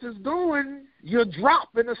everybody else is going, you'll drop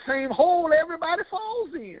in the same hole everybody falls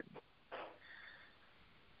in.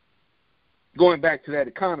 Going back to that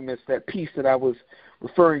economist, that piece that I was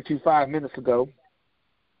referring to 5 minutes ago,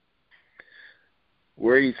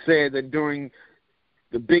 where he said that during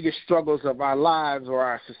the biggest struggles of our lives or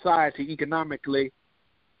our society economically,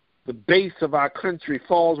 the base of our country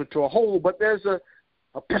falls into a hole, but there's a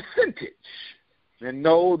percentage. And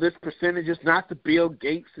no, this percentage is not the Bill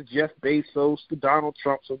Gates, the Jeff Bezos, the Donald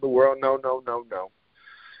Trumps of the world. No.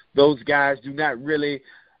 Those guys do not really,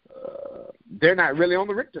 they're not really on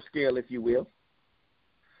the Richter scale, if you will.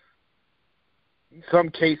 In some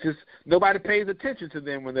cases, nobody pays attention to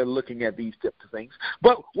them when they're looking at these types of things.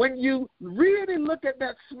 But when you really look at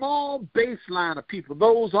that small baseline of people,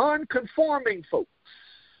 those unconforming folks,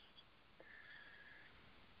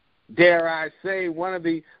 dare I say, one of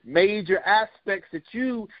the major aspects that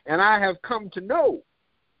you and I have come to know,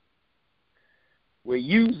 we're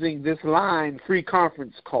using this line, free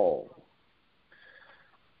conference call.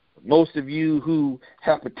 Most of you who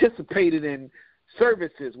have participated in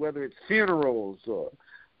services, whether it's funerals or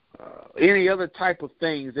any other type of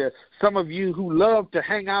things, there's some of you who love to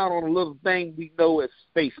hang out on a little thing we know as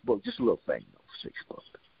Facebook, just a little thing, Facebook.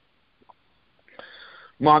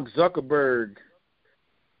 Mark Zuckerberg,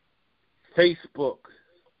 Facebook,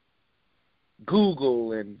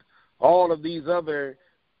 Google, and all of these other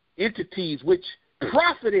entities which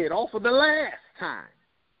profited off of the last time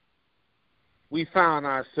we found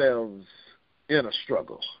ourselves in a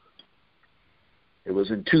struggle. It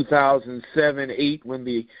was in 2007-8 when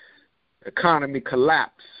the economy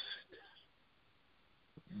collapsed.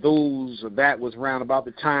 That was around about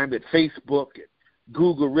the time that Facebook and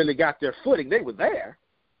Google really got their footing. They were there,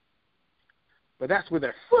 but that's where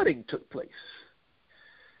their footing took place.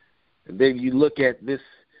 And then you look at this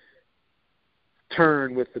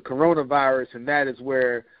turn with the coronavirus, and that is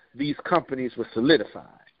where these companies were solidified.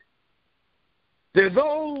 There are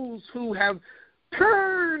those who have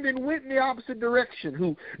turned and went in the opposite direction,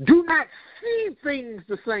 who do not see things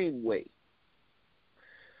the same way.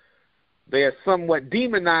 They are somewhat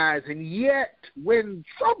demonized, and yet when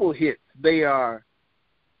trouble hits, they are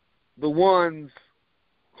the ones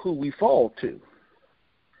who we fall to.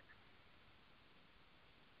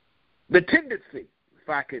 The tendency, if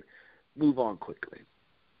I could move on quickly,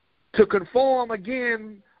 to conform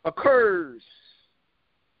again occurs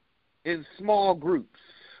in small groups.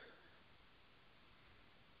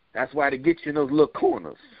 That's why they get you in those little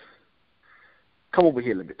corners. Come over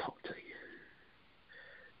here, let me talk to you.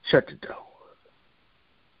 Shut the door.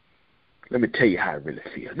 Let me tell you how I really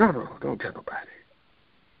feel. No, don't tell nobody.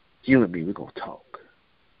 You and me, we're going to talk.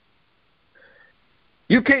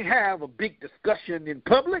 You can't have a big discussion in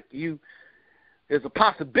public. There's a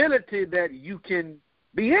possibility that you can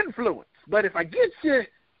be influenced. But if I get you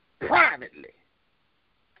privately,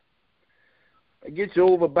 I get you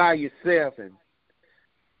over by yourself and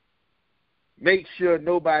make sure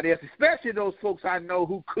nobody else, especially those folks I know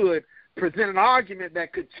who could present an argument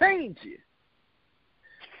that could change you,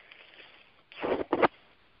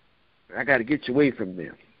 I got to get you away from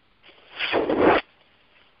them.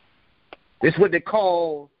 It's what they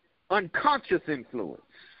call unconscious influence.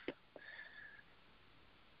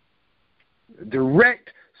 Direct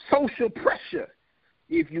social pressure,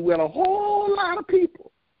 if you will. A whole lot of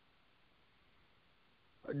people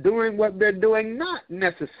are doing what they're doing not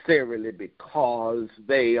necessarily because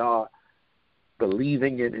they are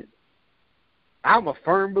believing in it. I'm a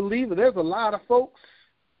firm believer there's a lot of folks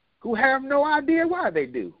who have no idea why they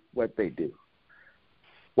do what they do,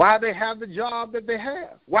 why they have the job that they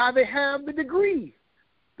have, why they have the degree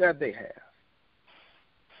that they have.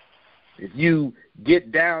 If you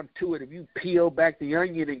get down to it, if you peel back the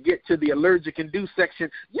onion and get to the allergic and do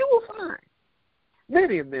section, you will find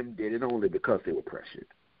many of them did it only because they were pressured.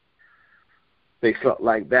 They felt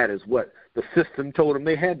like that is what the system told them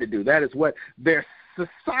they had to do. That is what their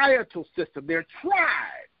societal system, their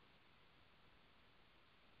tribe.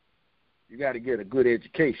 You got to get a good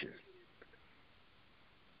education.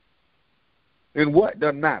 And what?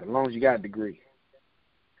 Doesn't matter, as long as you got a degree.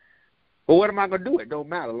 Well, what am I going to do? It don't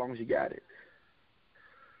matter as long as you got it.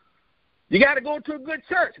 You got to go to a good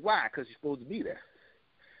church. Why? Because you're supposed to be there.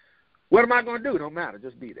 What am I going to do? It don't matter.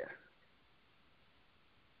 Just be there.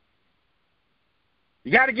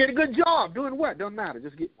 You got to get a good job. Doing what? Don't matter.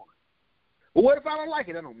 Just get one. Well, what if I don't like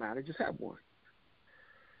it? That don't matter. Just have one.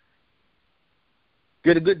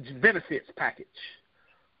 Get a good benefits package.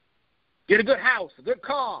 Get a good house, a good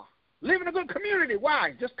car. Live in a good community.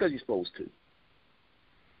 Why? Just because you're supposed to.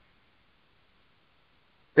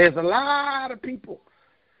 There's a lot of people.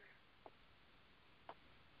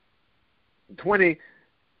 In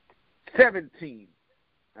 2017,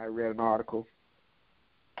 I read an article.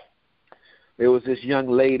 There was this young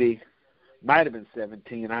lady, might have been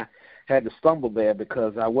 17. I had to stumble there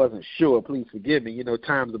because I wasn't sure. Please forgive me. You know,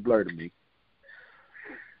 time's a blur to me.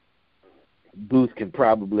 Booth can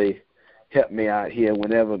probably help me out here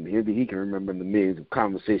whenever. Maybe he can remember the millions of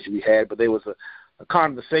conversations we had. But there was a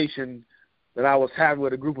conversation that I was having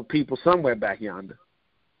with a group of people somewhere back yonder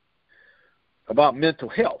about mental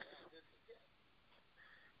health.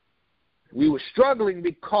 We were struggling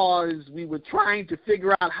because we were trying to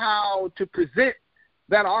figure out how to present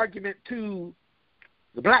that argument to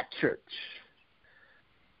the black church.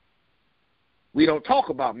 We don't talk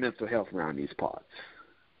about mental health around these parts.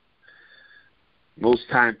 Most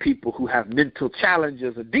time people who have mental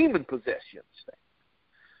challenges or demon possessions.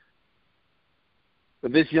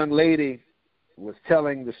 But this young lady was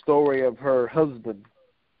telling the story of her husband,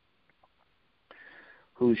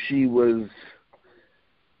 who she was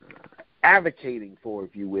advocating for,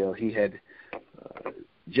 if you will. He had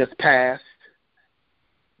just passed.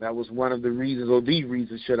 That was one of the reasons, or the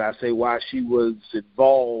reasons, should I say, why she was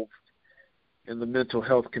involved in the mental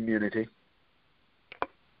health community.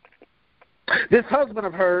 This husband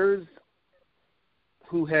of hers,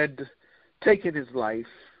 who had taken his life,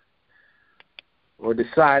 or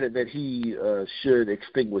decided that he should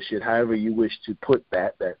extinguish it, however you wish to put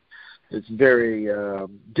that. That it's very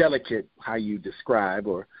delicate how you describe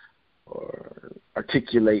or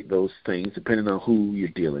articulate those things, depending on who you're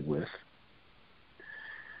dealing with.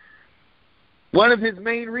 One of his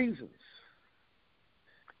main reasons,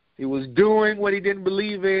 he was doing what he didn't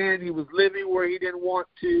believe in. He was living where he didn't want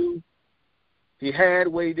to. He had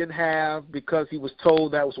what he didn't have because he was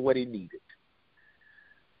told that was what he needed.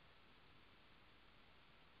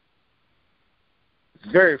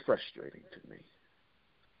 It's very frustrating to me,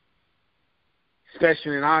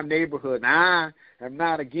 especially in our neighborhood. And I am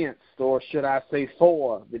not against, or should I say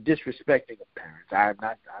for, the disrespecting of parents. I'm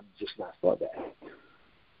just not for that.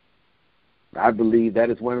 I believe that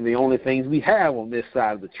is one of the only things we have on this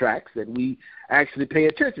side of the tracks, that we actually pay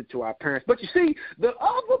attention to our parents. But you see, the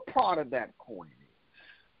other part of that coin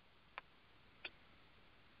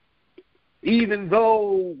is, even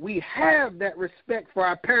though we have that respect for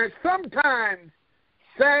our parents, sometimes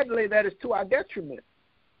sadly, that is to our detriment.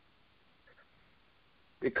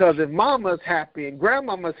 Because if mama's happy and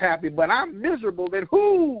grandmama's happy, but I'm miserable, then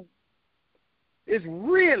who is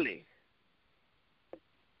really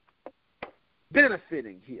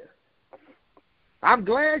benefiting here? I'm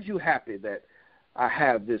glad you're happy that I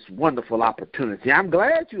have this wonderful opportunity. I'm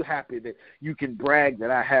glad you're happy that you can brag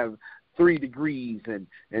that I have 3 degrees and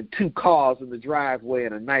 2 cars in the driveway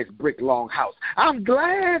and a nice brick long house. I'm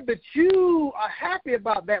glad that you are happy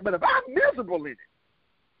about that, but if I'm miserable in it,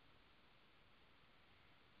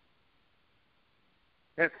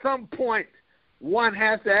 at some point one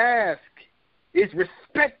has to ask, is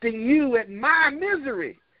respecting you at my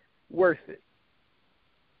misery worth it?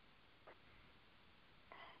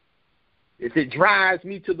 If it drives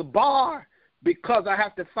me to the bar because I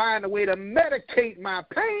have to find a way to medicate my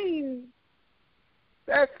pain,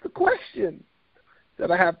 that's the question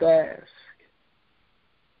that I have to ask.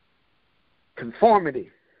 Conformity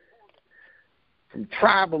from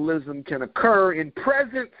tribalism can occur in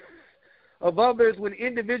presence of others when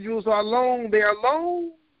individuals are alone. They are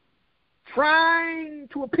alone, trying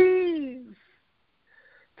to appease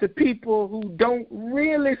to people who don't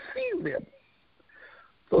really see them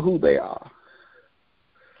for who they are.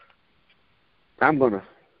 I'm going to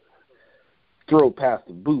throw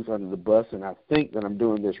Pastor Booth under the bus, and I think that I'm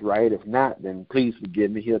doing this right. If not, then please forgive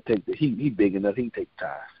me. He'll take he's big enough, he can take the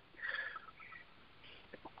tithe.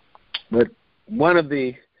 But one of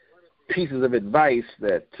the pieces of advice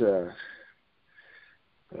that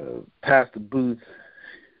Pastor Booth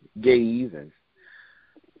gave, and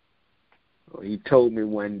he told me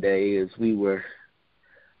one day as we were,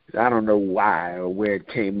 I don't know why or where it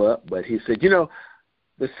came up, but he said, the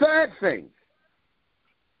sad thing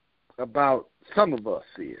about some of us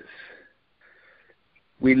is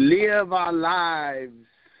we live our lives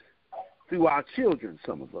through our children,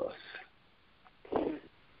 some of us.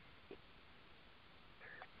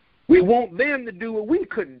 We want them to do what we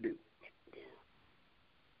couldn't do.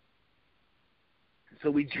 So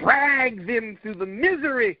we drag them through the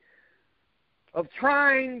misery of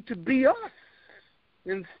trying to be us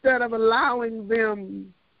instead of allowing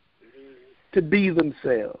them to be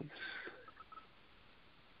themselves.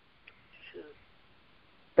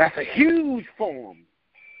 That's a huge form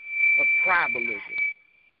of tribalism.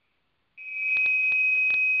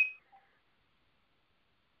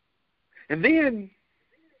 And then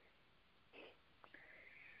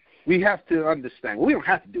we have to understand, we don't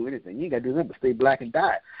have to do anything. You ain't got to do nothing but stay black and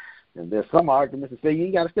die. And there's some arguments that say you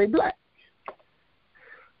ain't got to stay black.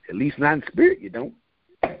 At least not in spirit, you don't.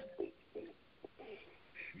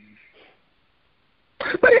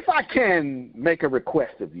 But if I can make a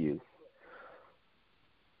request of you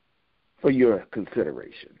for your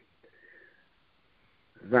consideration,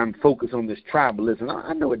 as I'm focused on this tribalism,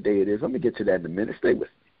 I know what day it is. I'm going to get to that in a minute. Stay with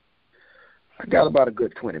me. I got about a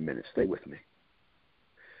good 20 minutes. Stay with me.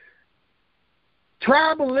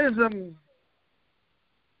 Tribalism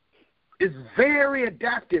is very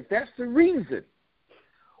adaptive. That's the reason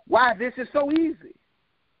why this is so easy.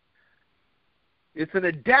 It's an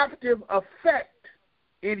adaptive effect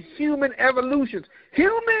in human evolution.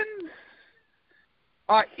 Humans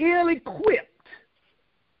are ill-equipped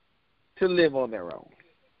to live on their own.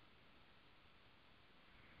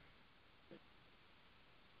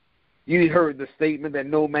 You heard the statement that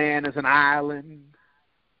no man is an island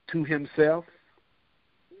to himself.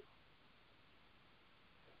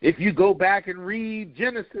 If you go back and read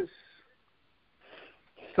Genesis,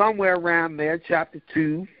 somewhere around there, chapter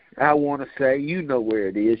 2, I want to say, you know where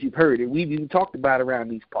it is. You've heard it. We've even talked about it around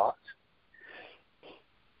these parts.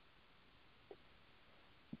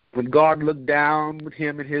 When God looked down with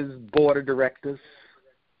him and his board of directors,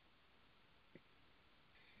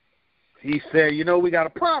 he said, we got a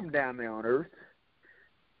problem down there on earth.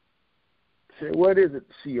 I said, what is it,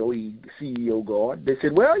 CEO God? They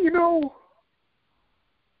said, well,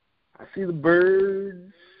 I see the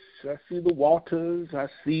birds, I see the waters, I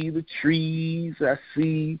see the trees, I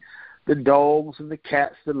see the dogs and the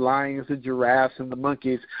cats, the lions, the giraffes, and the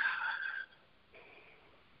monkeys.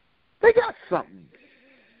 They got something.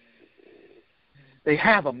 They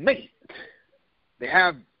have a mate. They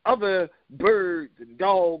have other birds and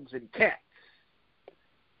dogs and cats.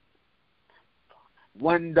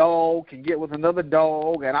 One dog can get with another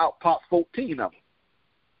dog, and out pop 14 of them.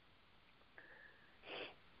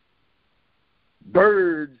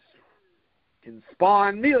 Birds can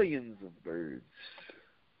spawn millions of birds.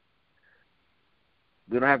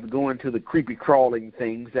 We don't have to go into the creepy crawling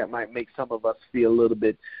things that might make some of us feel a little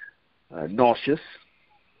bit nauseous.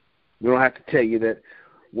 We don't have to tell you that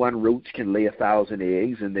one roach can lay 1,000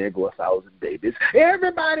 eggs, and there go 1,000 babies.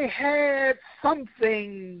 Everybody had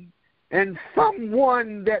something and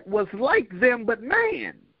someone that was like them, but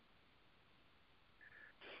man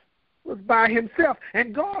was by himself.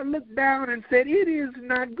 And God looked down and said, it is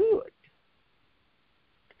not good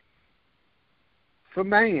for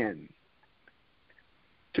man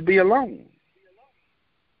to be alone.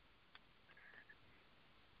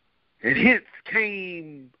 And hence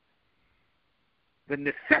came the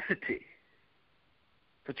necessity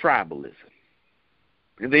for tribalism.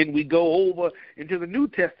 And then we go over into the New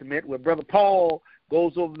Testament where Brother Paul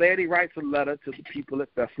goes over there and he writes a letter to the people at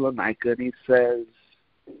Thessalonica, and he says,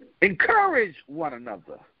 encourage one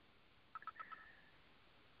another.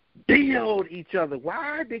 Build each other.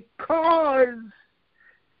 Why? Because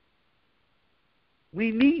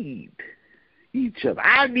we need each other.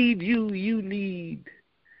 I need you, you need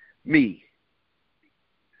me.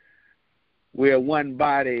 We're one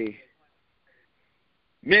body,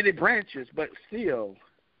 many branches, but still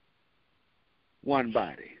one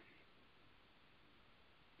body.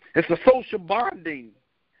 It's a social bonding,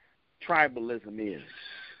 tribalism is.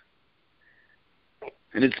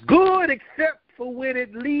 And it's good except for when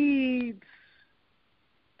it leads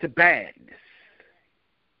to badness,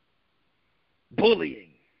 bullying,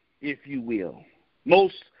 if you will.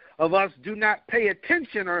 Most of us do not pay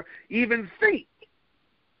attention or even think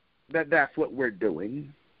that that's what we're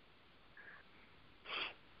doing.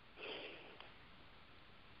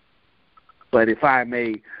 But if I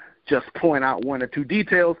may just point out one or two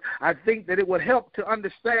details, I think that it would help to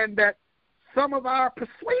understand that some of our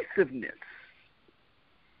persuasiveness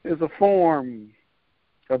is a form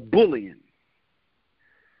of bullying.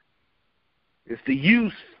 It's the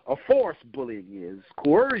use of force. Bullying is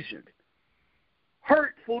coercion,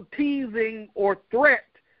 hurtful teasing or threat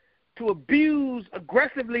to abuse,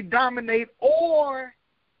 aggressively dominate, or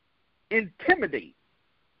intimidate.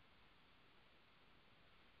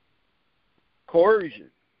 Coercion.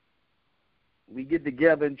 We get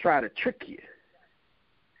together and try to trick you.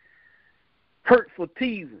 Hurtful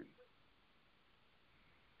teasing.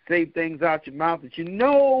 Say things out your mouth that you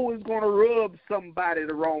know is going to rub somebody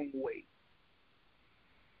the wrong way.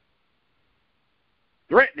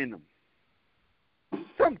 Threatening them.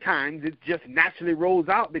 Sometimes it just naturally rolls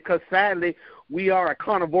out because, sadly, we are a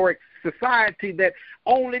carnivoric society that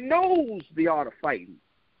only knows the art of fighting.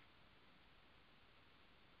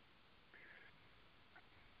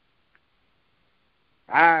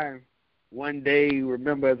 I, one day,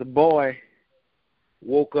 remember as a boy,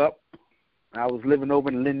 woke up. I was living over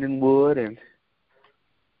in Lindenwood, and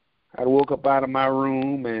I woke up out of my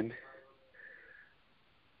room, and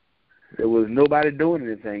there was nobody doing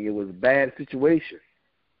anything. It was a bad situation.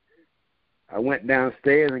 I went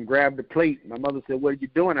downstairs and grabbed a plate. My mother said, what are you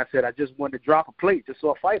doing? I said, I just wanted to drop a plate. Just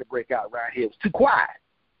saw a fight break out around here. It was too quiet.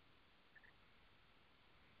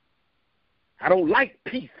 I don't like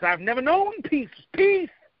peace. I've never known peace. Peace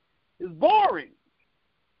is boring.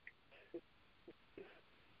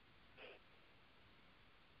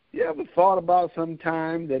 You ever thought about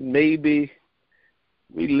sometime that maybe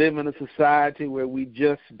we live in a society where we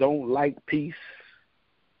just don't like peace?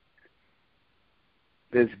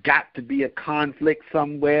 There's got to be a conflict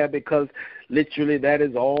somewhere because literally that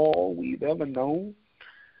is all we've ever known.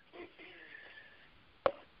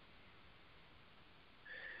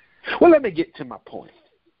 Well, let me get to my point.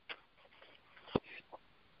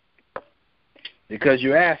 Because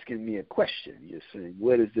you're asking me a question. You're saying,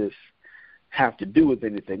 what does this have to do with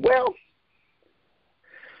anything? Well,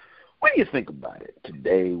 when you think about it,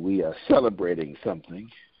 today we are celebrating something.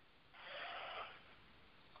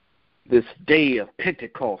 This day of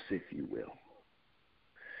Pentecost, if you will.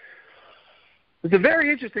 It's a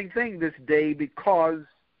very interesting thing this day because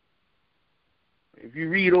if you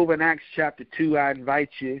read over in Acts chapter 2, I invite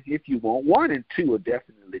you, if you want, 1 and 2 will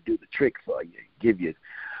definitely do the trick for you, give you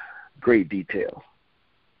great detail.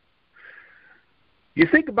 You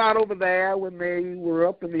think about over there when they were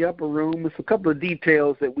up in the upper room, there's a couple of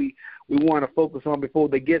details that we want to focus on before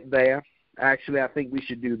they get there. Actually, I think we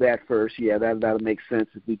should do that first. Yeah, that'll make sense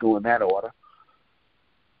if we go in that order.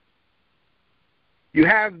 You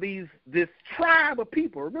have this tribe of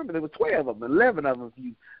people. Remember, there were 12 of them, 11 of them if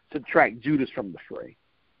you subtract Judas from the fray.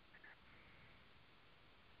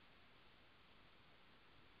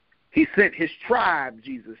 He sent his tribe,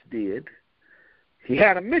 Jesus did. He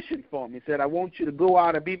had a mission for him. He said, I want you to go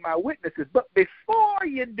out and be my witnesses. But before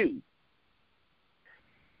you do,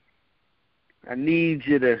 I need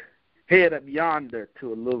you to head up yonder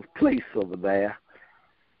to a little place over there.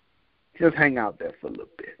 Just hang out there for a little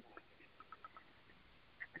bit.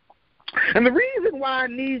 And the reason why I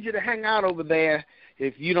need you to hang out over there,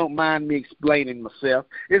 if you don't mind me explaining myself,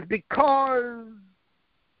 is because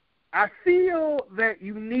I feel that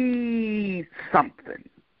you need something.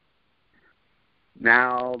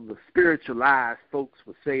 Now, the spiritualized folks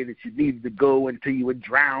would say that you needed to go until you were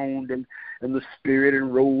drowned in the spirit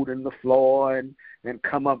and rolled in the floor and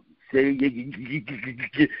come up and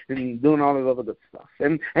doing all of other good stuff.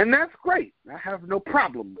 And that's great. I have no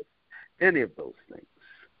problem with any of those things.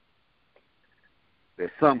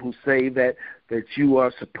 There's some who say that you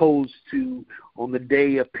are supposed to, on the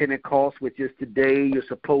day of Pentecost, which is today, you're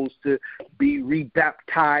supposed to be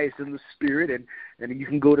rebaptized in the Spirit. And you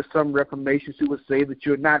can go to some Reformations who would say that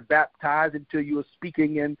you're not baptized until you are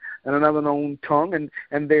speaking in another known tongue.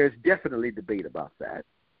 And there's definitely debate about that.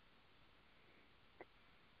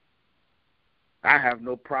 I have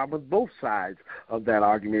no problem with both sides of that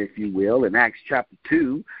argument, if you will. In Acts chapter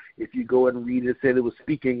 2, if you go and read it, it said it was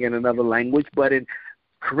speaking in another language. But in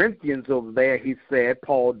Corinthians over there, he said,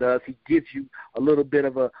 Paul does, he gives you a little bit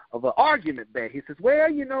of an argument there. He says, well,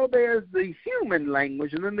 there's the human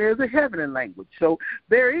language and then there's the heavenly language. So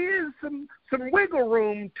there is some wiggle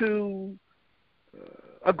room to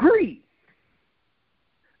agree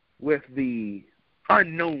with the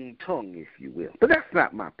unknown tongue, if you will. But that's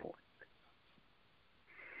not my point.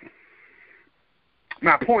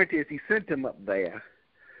 My point is he sent him up there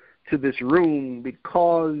to this room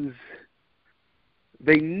because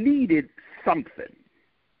they needed something.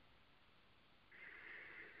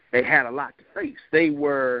 They had a lot to face. They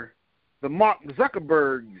were the Mark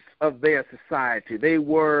Zuckerbergs of their society. They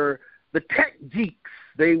were the tech geeks.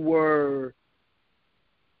 They were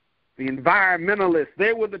the environmentalists.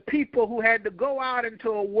 They were the people who had to go out into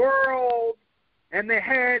a world and they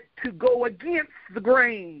had to go against the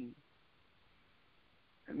grain.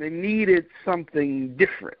 And they needed something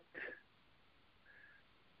different.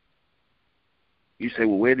 You say,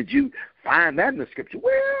 well, where did you find that in the scripture?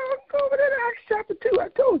 Well, go over there to Acts chapter 2. I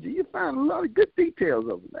told you find a lot of good details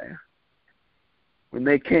over there. When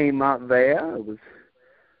they came out there, it was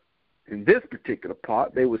in this particular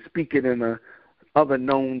part, they were speaking in other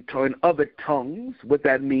tongues. What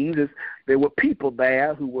that means is there were people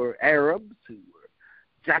there who were Arabs, who were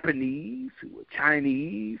Japanese, who were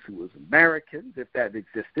Chinese, who was Americans, if that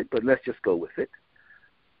existed, but let's just go with it.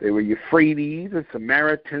 There were Euphrates and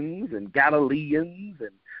Samaritans and Galileans and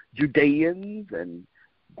Judeans and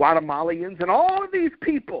Guatemalans and all of these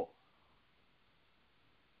people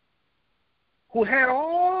who had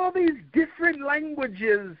all these different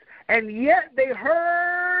languages, and yet they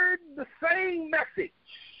heard the same message.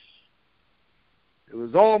 It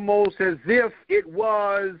was almost as if it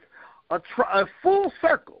was a full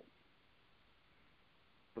circle.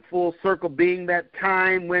 The full circle being that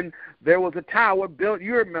time when there was a tower built.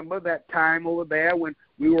 You remember that time over there when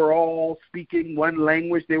we were all speaking one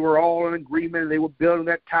language. They were all in agreement. They were building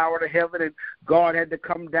that tower to heaven, and God had to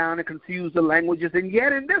come down and confuse the languages. And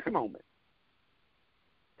yet in this moment,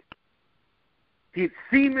 he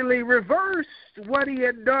seemingly reversed what he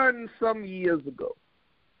had done some years ago.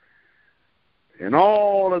 And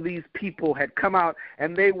all of these people had come out,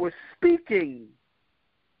 and they were speaking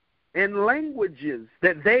in languages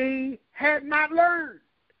that they had not learned.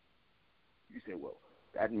 You say, well,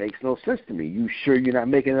 that makes no sense to me. You sure you're not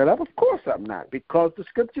making it up? Of course I'm not, because the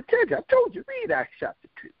scripture tells you. I told you, read Acts chapter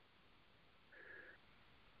 2.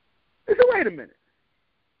 They said, wait a minute.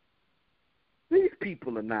 These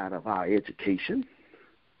people are not of our education.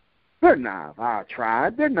 They're not of our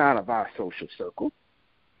tribe. They're not of our social circle.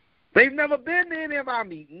 They've never been to any of our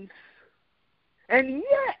meetings. And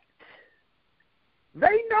yet,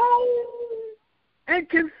 they know and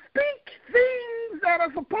can speak things that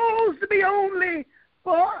are supposed to be only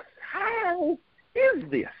for us. How is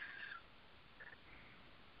this?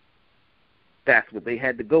 That's what they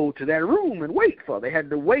had to go to that room and wait for. They had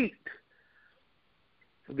to wait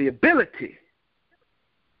for the ability,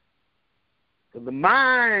 for the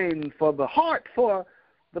mind, for the heart, for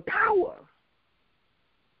the power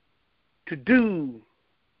to do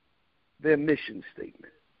their mission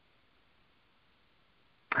statement.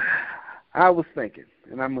 I was thinking,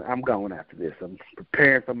 and I'm going after this. I'm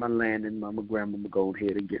preparing for my landing. Mama, Grandma, I'm going to go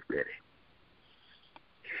ahead and get ready.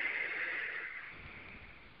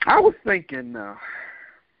 I was thinking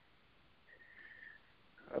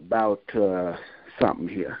about something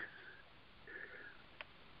here.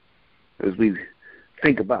 As we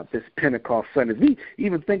think about this Pentecost Sunday, we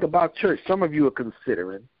even think about church. Some of you are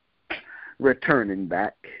considering returning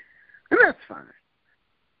back, and that's fine.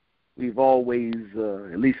 We've always,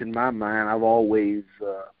 at least in my mind, I've always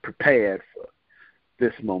prepared for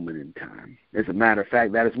this moment in time. As a matter of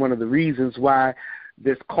fact, that is one of the reasons why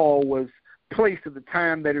this call was placed at the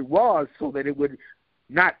time that it was so that it would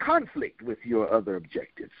not conflict with your other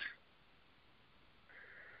objectives.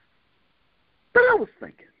 But I was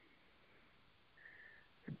thinking,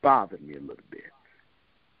 it bothered me a little bit.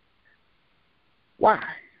 Why?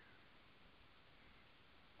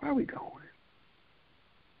 Why are we going?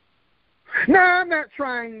 Now, I'm not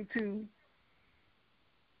trying to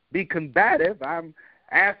be combative. I'm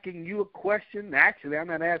asking you a question. Actually, I'm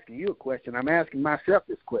not asking you a question. I'm asking myself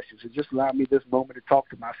this question. So just allow me this moment to talk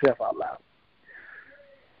to myself out loud.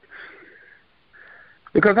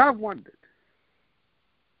 Because I've wondered.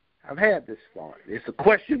 I've had this thought. It's a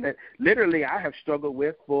question that literally I have struggled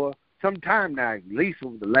with for some time now, at least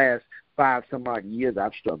over the last 5-some-odd years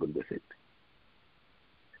I've struggled with it.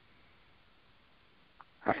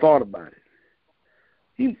 I thought about it.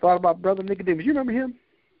 He thought about Brother Nicodemus. You remember him?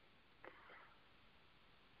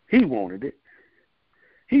 He wanted it.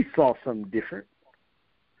 He saw something different.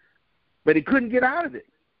 But he couldn't get out of it.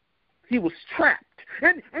 He was trapped.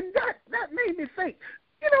 And that made me think,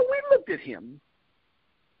 we looked at him.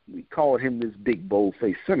 We called him this big,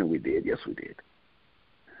 bold-faced sinner. We did. Yes, we did.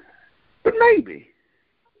 But maybe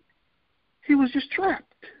he was just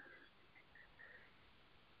trapped.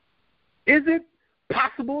 Is it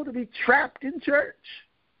possible to be trapped in church?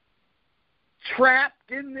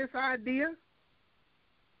 Trapped in this idea?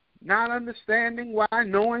 Not understanding why,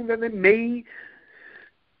 knowing that it may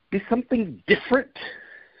be something different,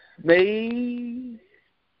 may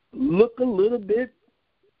look a little bit,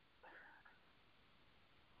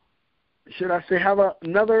 should I say, have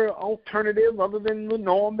another alternative other than the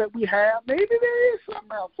norm that we have. Maybe there is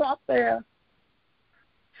something else out there,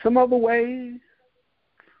 some other way,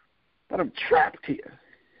 but I'm trapped here.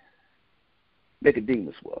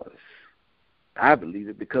 Nicodemus was. I believe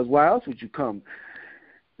it, because why else would you come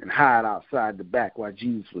and hide outside the back while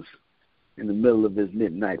Jesus was in the middle of his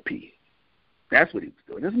midnight pee? That's what he was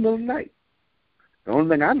doing. It's the middle of the night. The only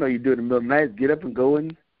thing I know you do in the middle of the night is get up and go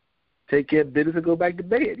and take care of business and go back to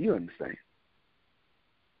bed. You understand?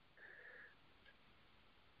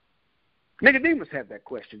 Nicodemus had that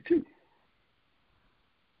question too.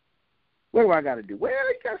 What do I got to do? Well,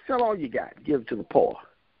 you got to sell all you got, give it to the poor.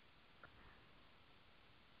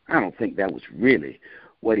 I don't think that was really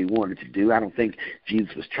what he wanted to do. I don't think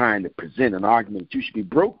Jesus was trying to present an argument that you should be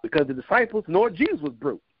broke, because the disciples nor Jesus was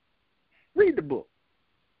broke. Read the book.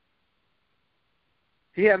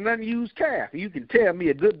 He had an unused calf. You can tell me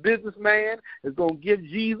a good businessman is going to give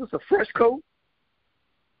Jesus a fresh coat?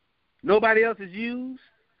 Nobody else is used?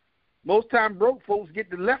 Most time broke folks get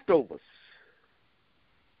the leftovers.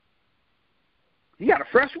 You got a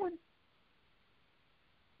fresh one?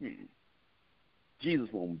 Jesus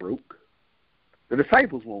wasn't broke. The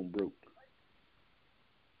disciples weren't broke.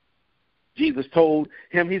 Jesus told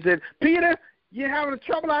him, he said, Peter, you're having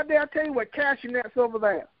trouble out there. I'll tell you what, cash your nets over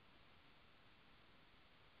there.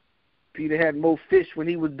 Peter had more fish when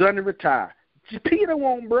he was done to retire. Peter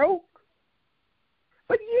wasn't broke.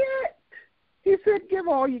 But yet, he said, give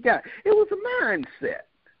all you got. It was a mindset.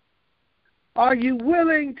 Are you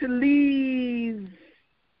willing to leave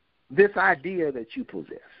this idea that you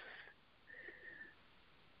possess?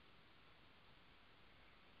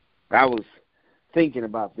 I was thinking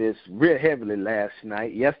about this real heavily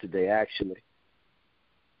yesterday actually,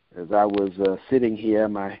 as I was sitting here.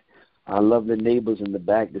 Our lovely neighbors in the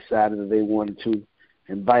back decided that they wanted to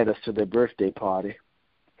invite us to their birthday party.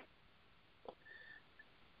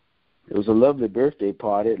 It was a lovely birthday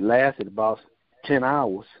party. It lasted about 10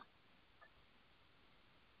 hours.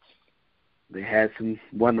 They had some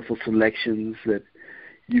wonderful selections that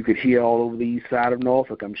you could hear all over the east side of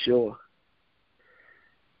Norfolk, I'm sure.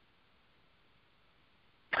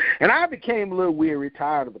 And I became a little weary,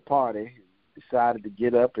 tired of the party, decided to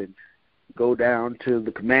get up and go down to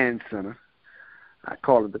the command center. I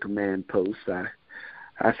call it the command post.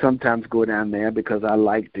 I sometimes go down there because I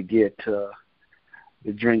like to get the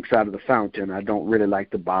drinks out of the fountain. I don't really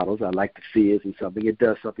like the bottles. I like the fizz and something. It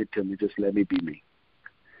does something to me. Just let me be me.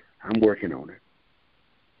 I'm working on it.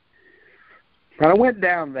 But I went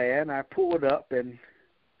down there and I pulled up, and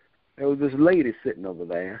there was this lady sitting over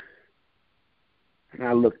there. And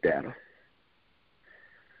I looked at her.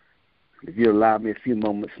 If you allow me a few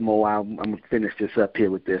moments more, I'm going to finish this up here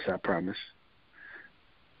with this, I promise.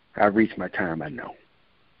 I've reached my time, I know.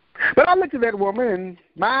 But I looked at that woman, and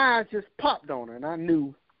my eyes just popped on her, and I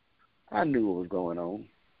knew what was going on.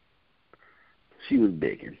 She was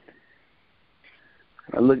begging.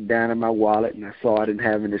 I looked down at my wallet, and I saw I didn't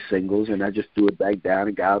have any singles, and I just threw it back down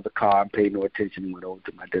and got out of the car and paid no attention and went over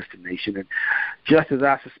to my destination. And just as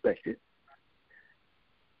I suspected,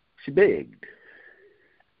 she begged.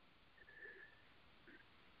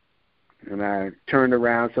 And I turned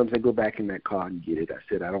around. Someone said, go back in that car and get it. I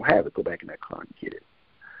said, I don't have it. Go back in that car and get it.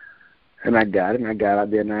 And I got it, and I got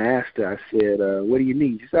out there, and I asked her, I said, what do you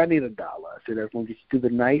need? She said, I need $1. I said, that's going to get you through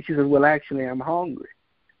the night. She said, well, actually, I'm hungry.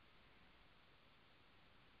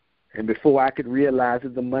 And before I could realize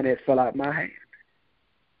it, the money had fell out my hand.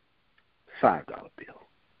 $5 bill.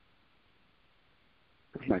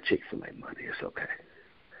 It's my Chick-fil-A money. It's okay.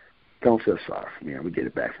 Don't feel sorry for me. I'm going to get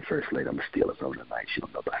it back from First Lady. I'm going to steal it from her tonight. She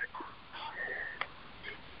don't know about it.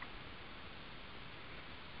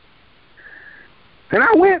 And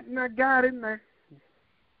I went and I got it and I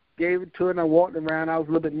gave it to her and I walked around. I was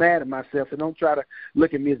a little bit mad at myself. So don't try to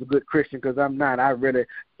look at me as a good Christian because I'm not. I really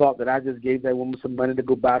thought that I just gave that woman some money to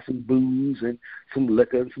go buy some booze and some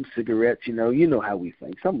liquor and some cigarettes. You know how we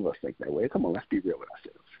think. Some of us think that way. Come on, let's be real with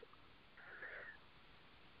ourselves.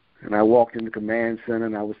 And I walked in the command center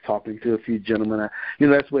and I was talking to a few gentlemen.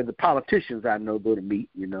 That's where the politicians I know go to meet,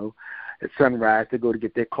 At sunrise, they go to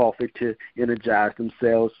get their coffee to energize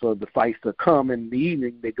themselves for the fights to come. In the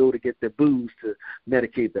evening, they go to get their booze to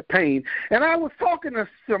medicate their pain. And I was talking to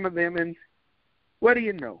some of them, and what do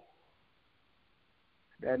you know?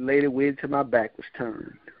 That lady way to my back was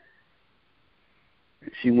turned.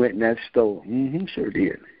 And she went in that store. Sure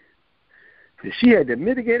did. And she had the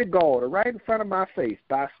mitigated gall right in front of my face,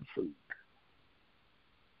 buy some food.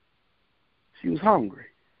 She was hungry.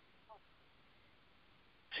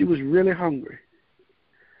 She was really hungry.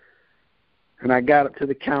 And I got up to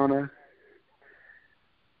the counter,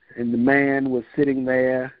 and the man was sitting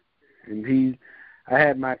there, and I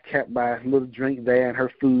had my little drink there, and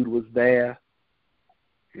her food was there,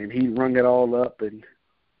 and he rung it all up, and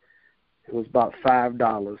it was about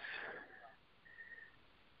 $5.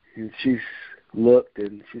 And she looked,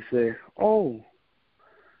 and she said, oh.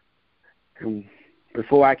 And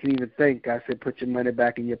before I can even think, I said, put your money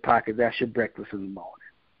back in your pocket. That's your breakfast in the morning.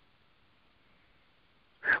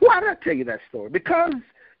 Why did I tell you that story? Because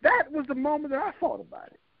that was the moment that I thought about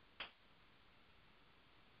it.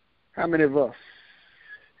 How many of us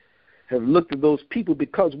have looked at those people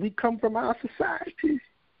because we come from our society?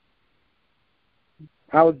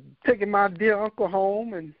 I was taking my dear uncle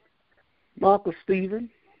home, and my Uncle Stephen.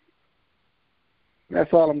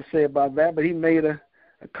 That's all I'm going to say about that. But he made a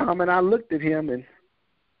comment. I looked at him, and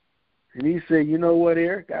he said, you know what,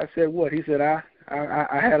 Eric? I said, what? He said, I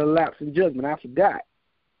had a lapse in judgment. I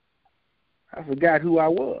forgot who I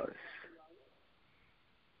was.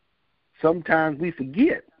 Sometimes we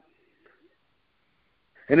forget.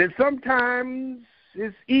 And then sometimes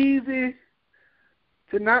it's easy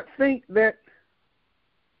to not think that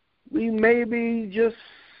we maybe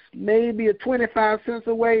a 25 cents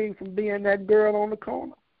away from being that girl on the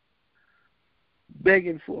corner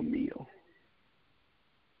begging for a meal.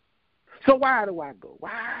 So why do I go?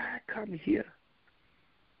 Why come here?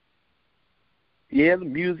 Yeah, the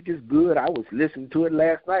music is good. I was listening to it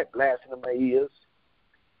last night, blasting in my ears.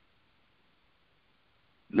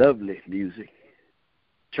 Lovely music.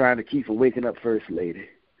 Trying to keep from waking up First Lady.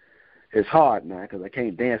 It's hard now because I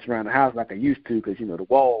can't dance around the house like I used to because, the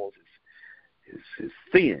walls is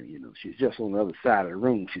thin. She's just on the other side of the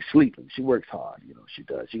room. She's sleeping. She works hard. She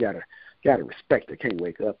does. You gotta respect her. Can't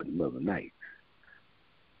wake up in the middle of the night.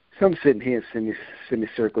 So I'm sitting here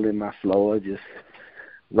semicircling my floor, just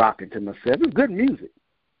rocking to myself. It's good music.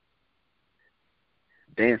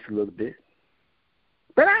 Dance a little bit.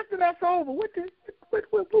 But after that's over, what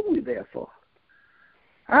were we there for?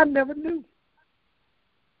 I never knew.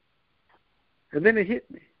 And then it hit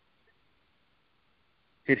me.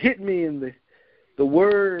 It hit me in the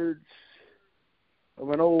words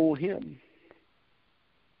of an old hymn.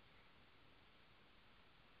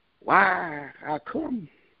 Why I come?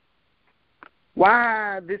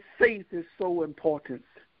 Why this faith is so important?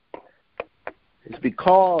 It's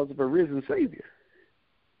because of a risen Savior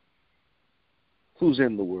who's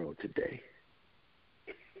in the world today.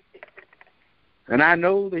 And I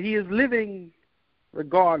know that he is living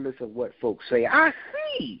regardless of what folks say. I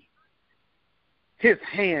see his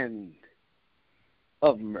hand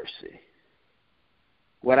of mercy.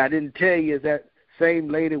 What I didn't tell you is that same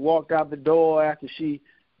lady walked out the door after she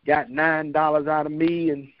got $9 out of me,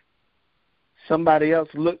 and somebody else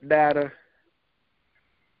looked at her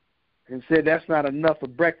and said, that's not enough for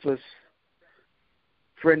breakfast.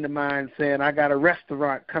 A friend of mine saying, I got a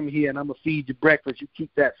restaurant, come here and I'm going to feed you breakfast. You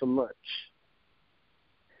keep that for lunch.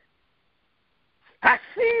 I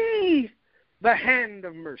see the hand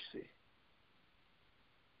of mercy.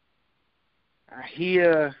 I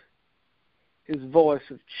hear his voice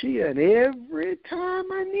of cheer, and every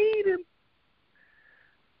time I need him,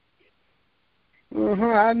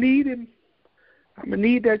 I need him. I'm going to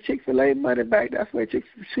need that Chick-fil-A money back. That's why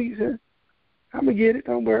Chick-fil-A says, I'm going to get it.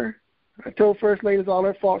 Don't worry. I told First Lady it's all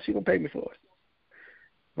her fault. She's going to pay me for it.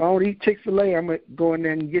 If I don't eat Chick-fil-A, I'm going to go in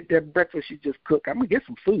there and get that breakfast she just cooked. I'm going to get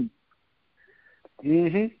some food.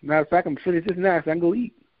 Matter of fact, I'm going to finish this now so I can go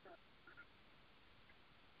eat.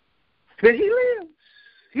 But he lives.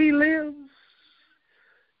 He lives.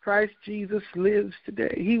 Christ Jesus lives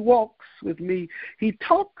today. He walks with me. He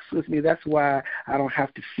talks with me. That's why I don't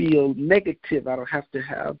have to feel negative. I don't have to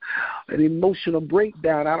have an emotional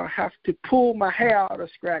breakdown. I don't have to pull my hair out of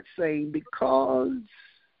scratch saying, because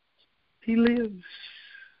he lives.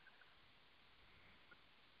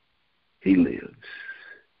 He lives.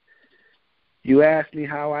 You ask me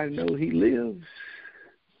how I know he lives.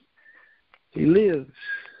 He lives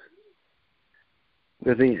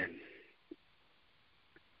within.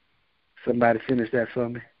 Somebody finish that for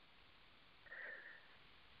me.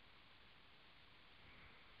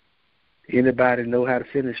 Anybody know how to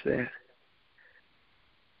finish that?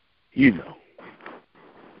 You know.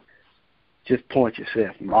 Just point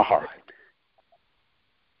yourself. My heart.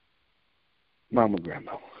 Mama,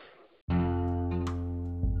 Grandma.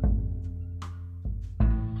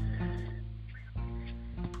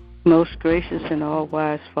 Most gracious and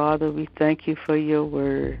all-wise Father, we thank you for your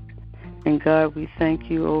word. And God, we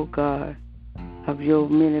thank you, O God, of your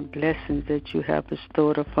many blessings that you have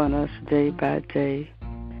bestowed upon us day by day.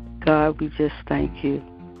 God, we just thank you.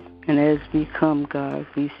 And as we come, God,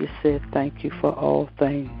 we just say thank you for all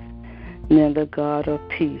things. Now the God of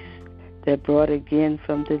peace that brought again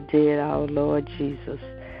from the dead our Lord Jesus,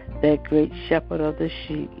 that great shepherd of the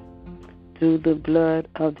sheep, through the blood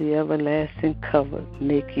of the everlasting covenant,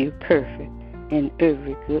 make you perfect in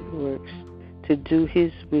every good works, to do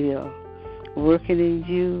his will, working in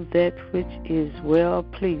you that which is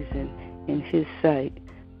well-pleasing in his sight,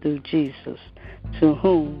 through Jesus, to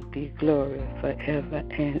whom be glory forever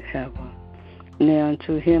and ever. Now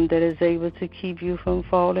unto him that is able to keep you from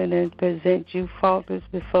falling and present you faultless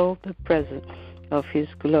before the presence of his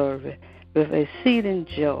glory, with exceeding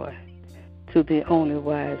joy, to the only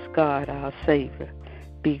wise God, our Savior,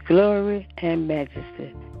 be glory and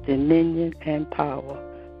majesty, dominion and power,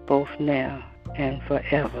 both now and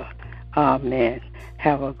forever. Amen.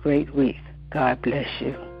 Have a great week. God bless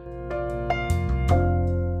you.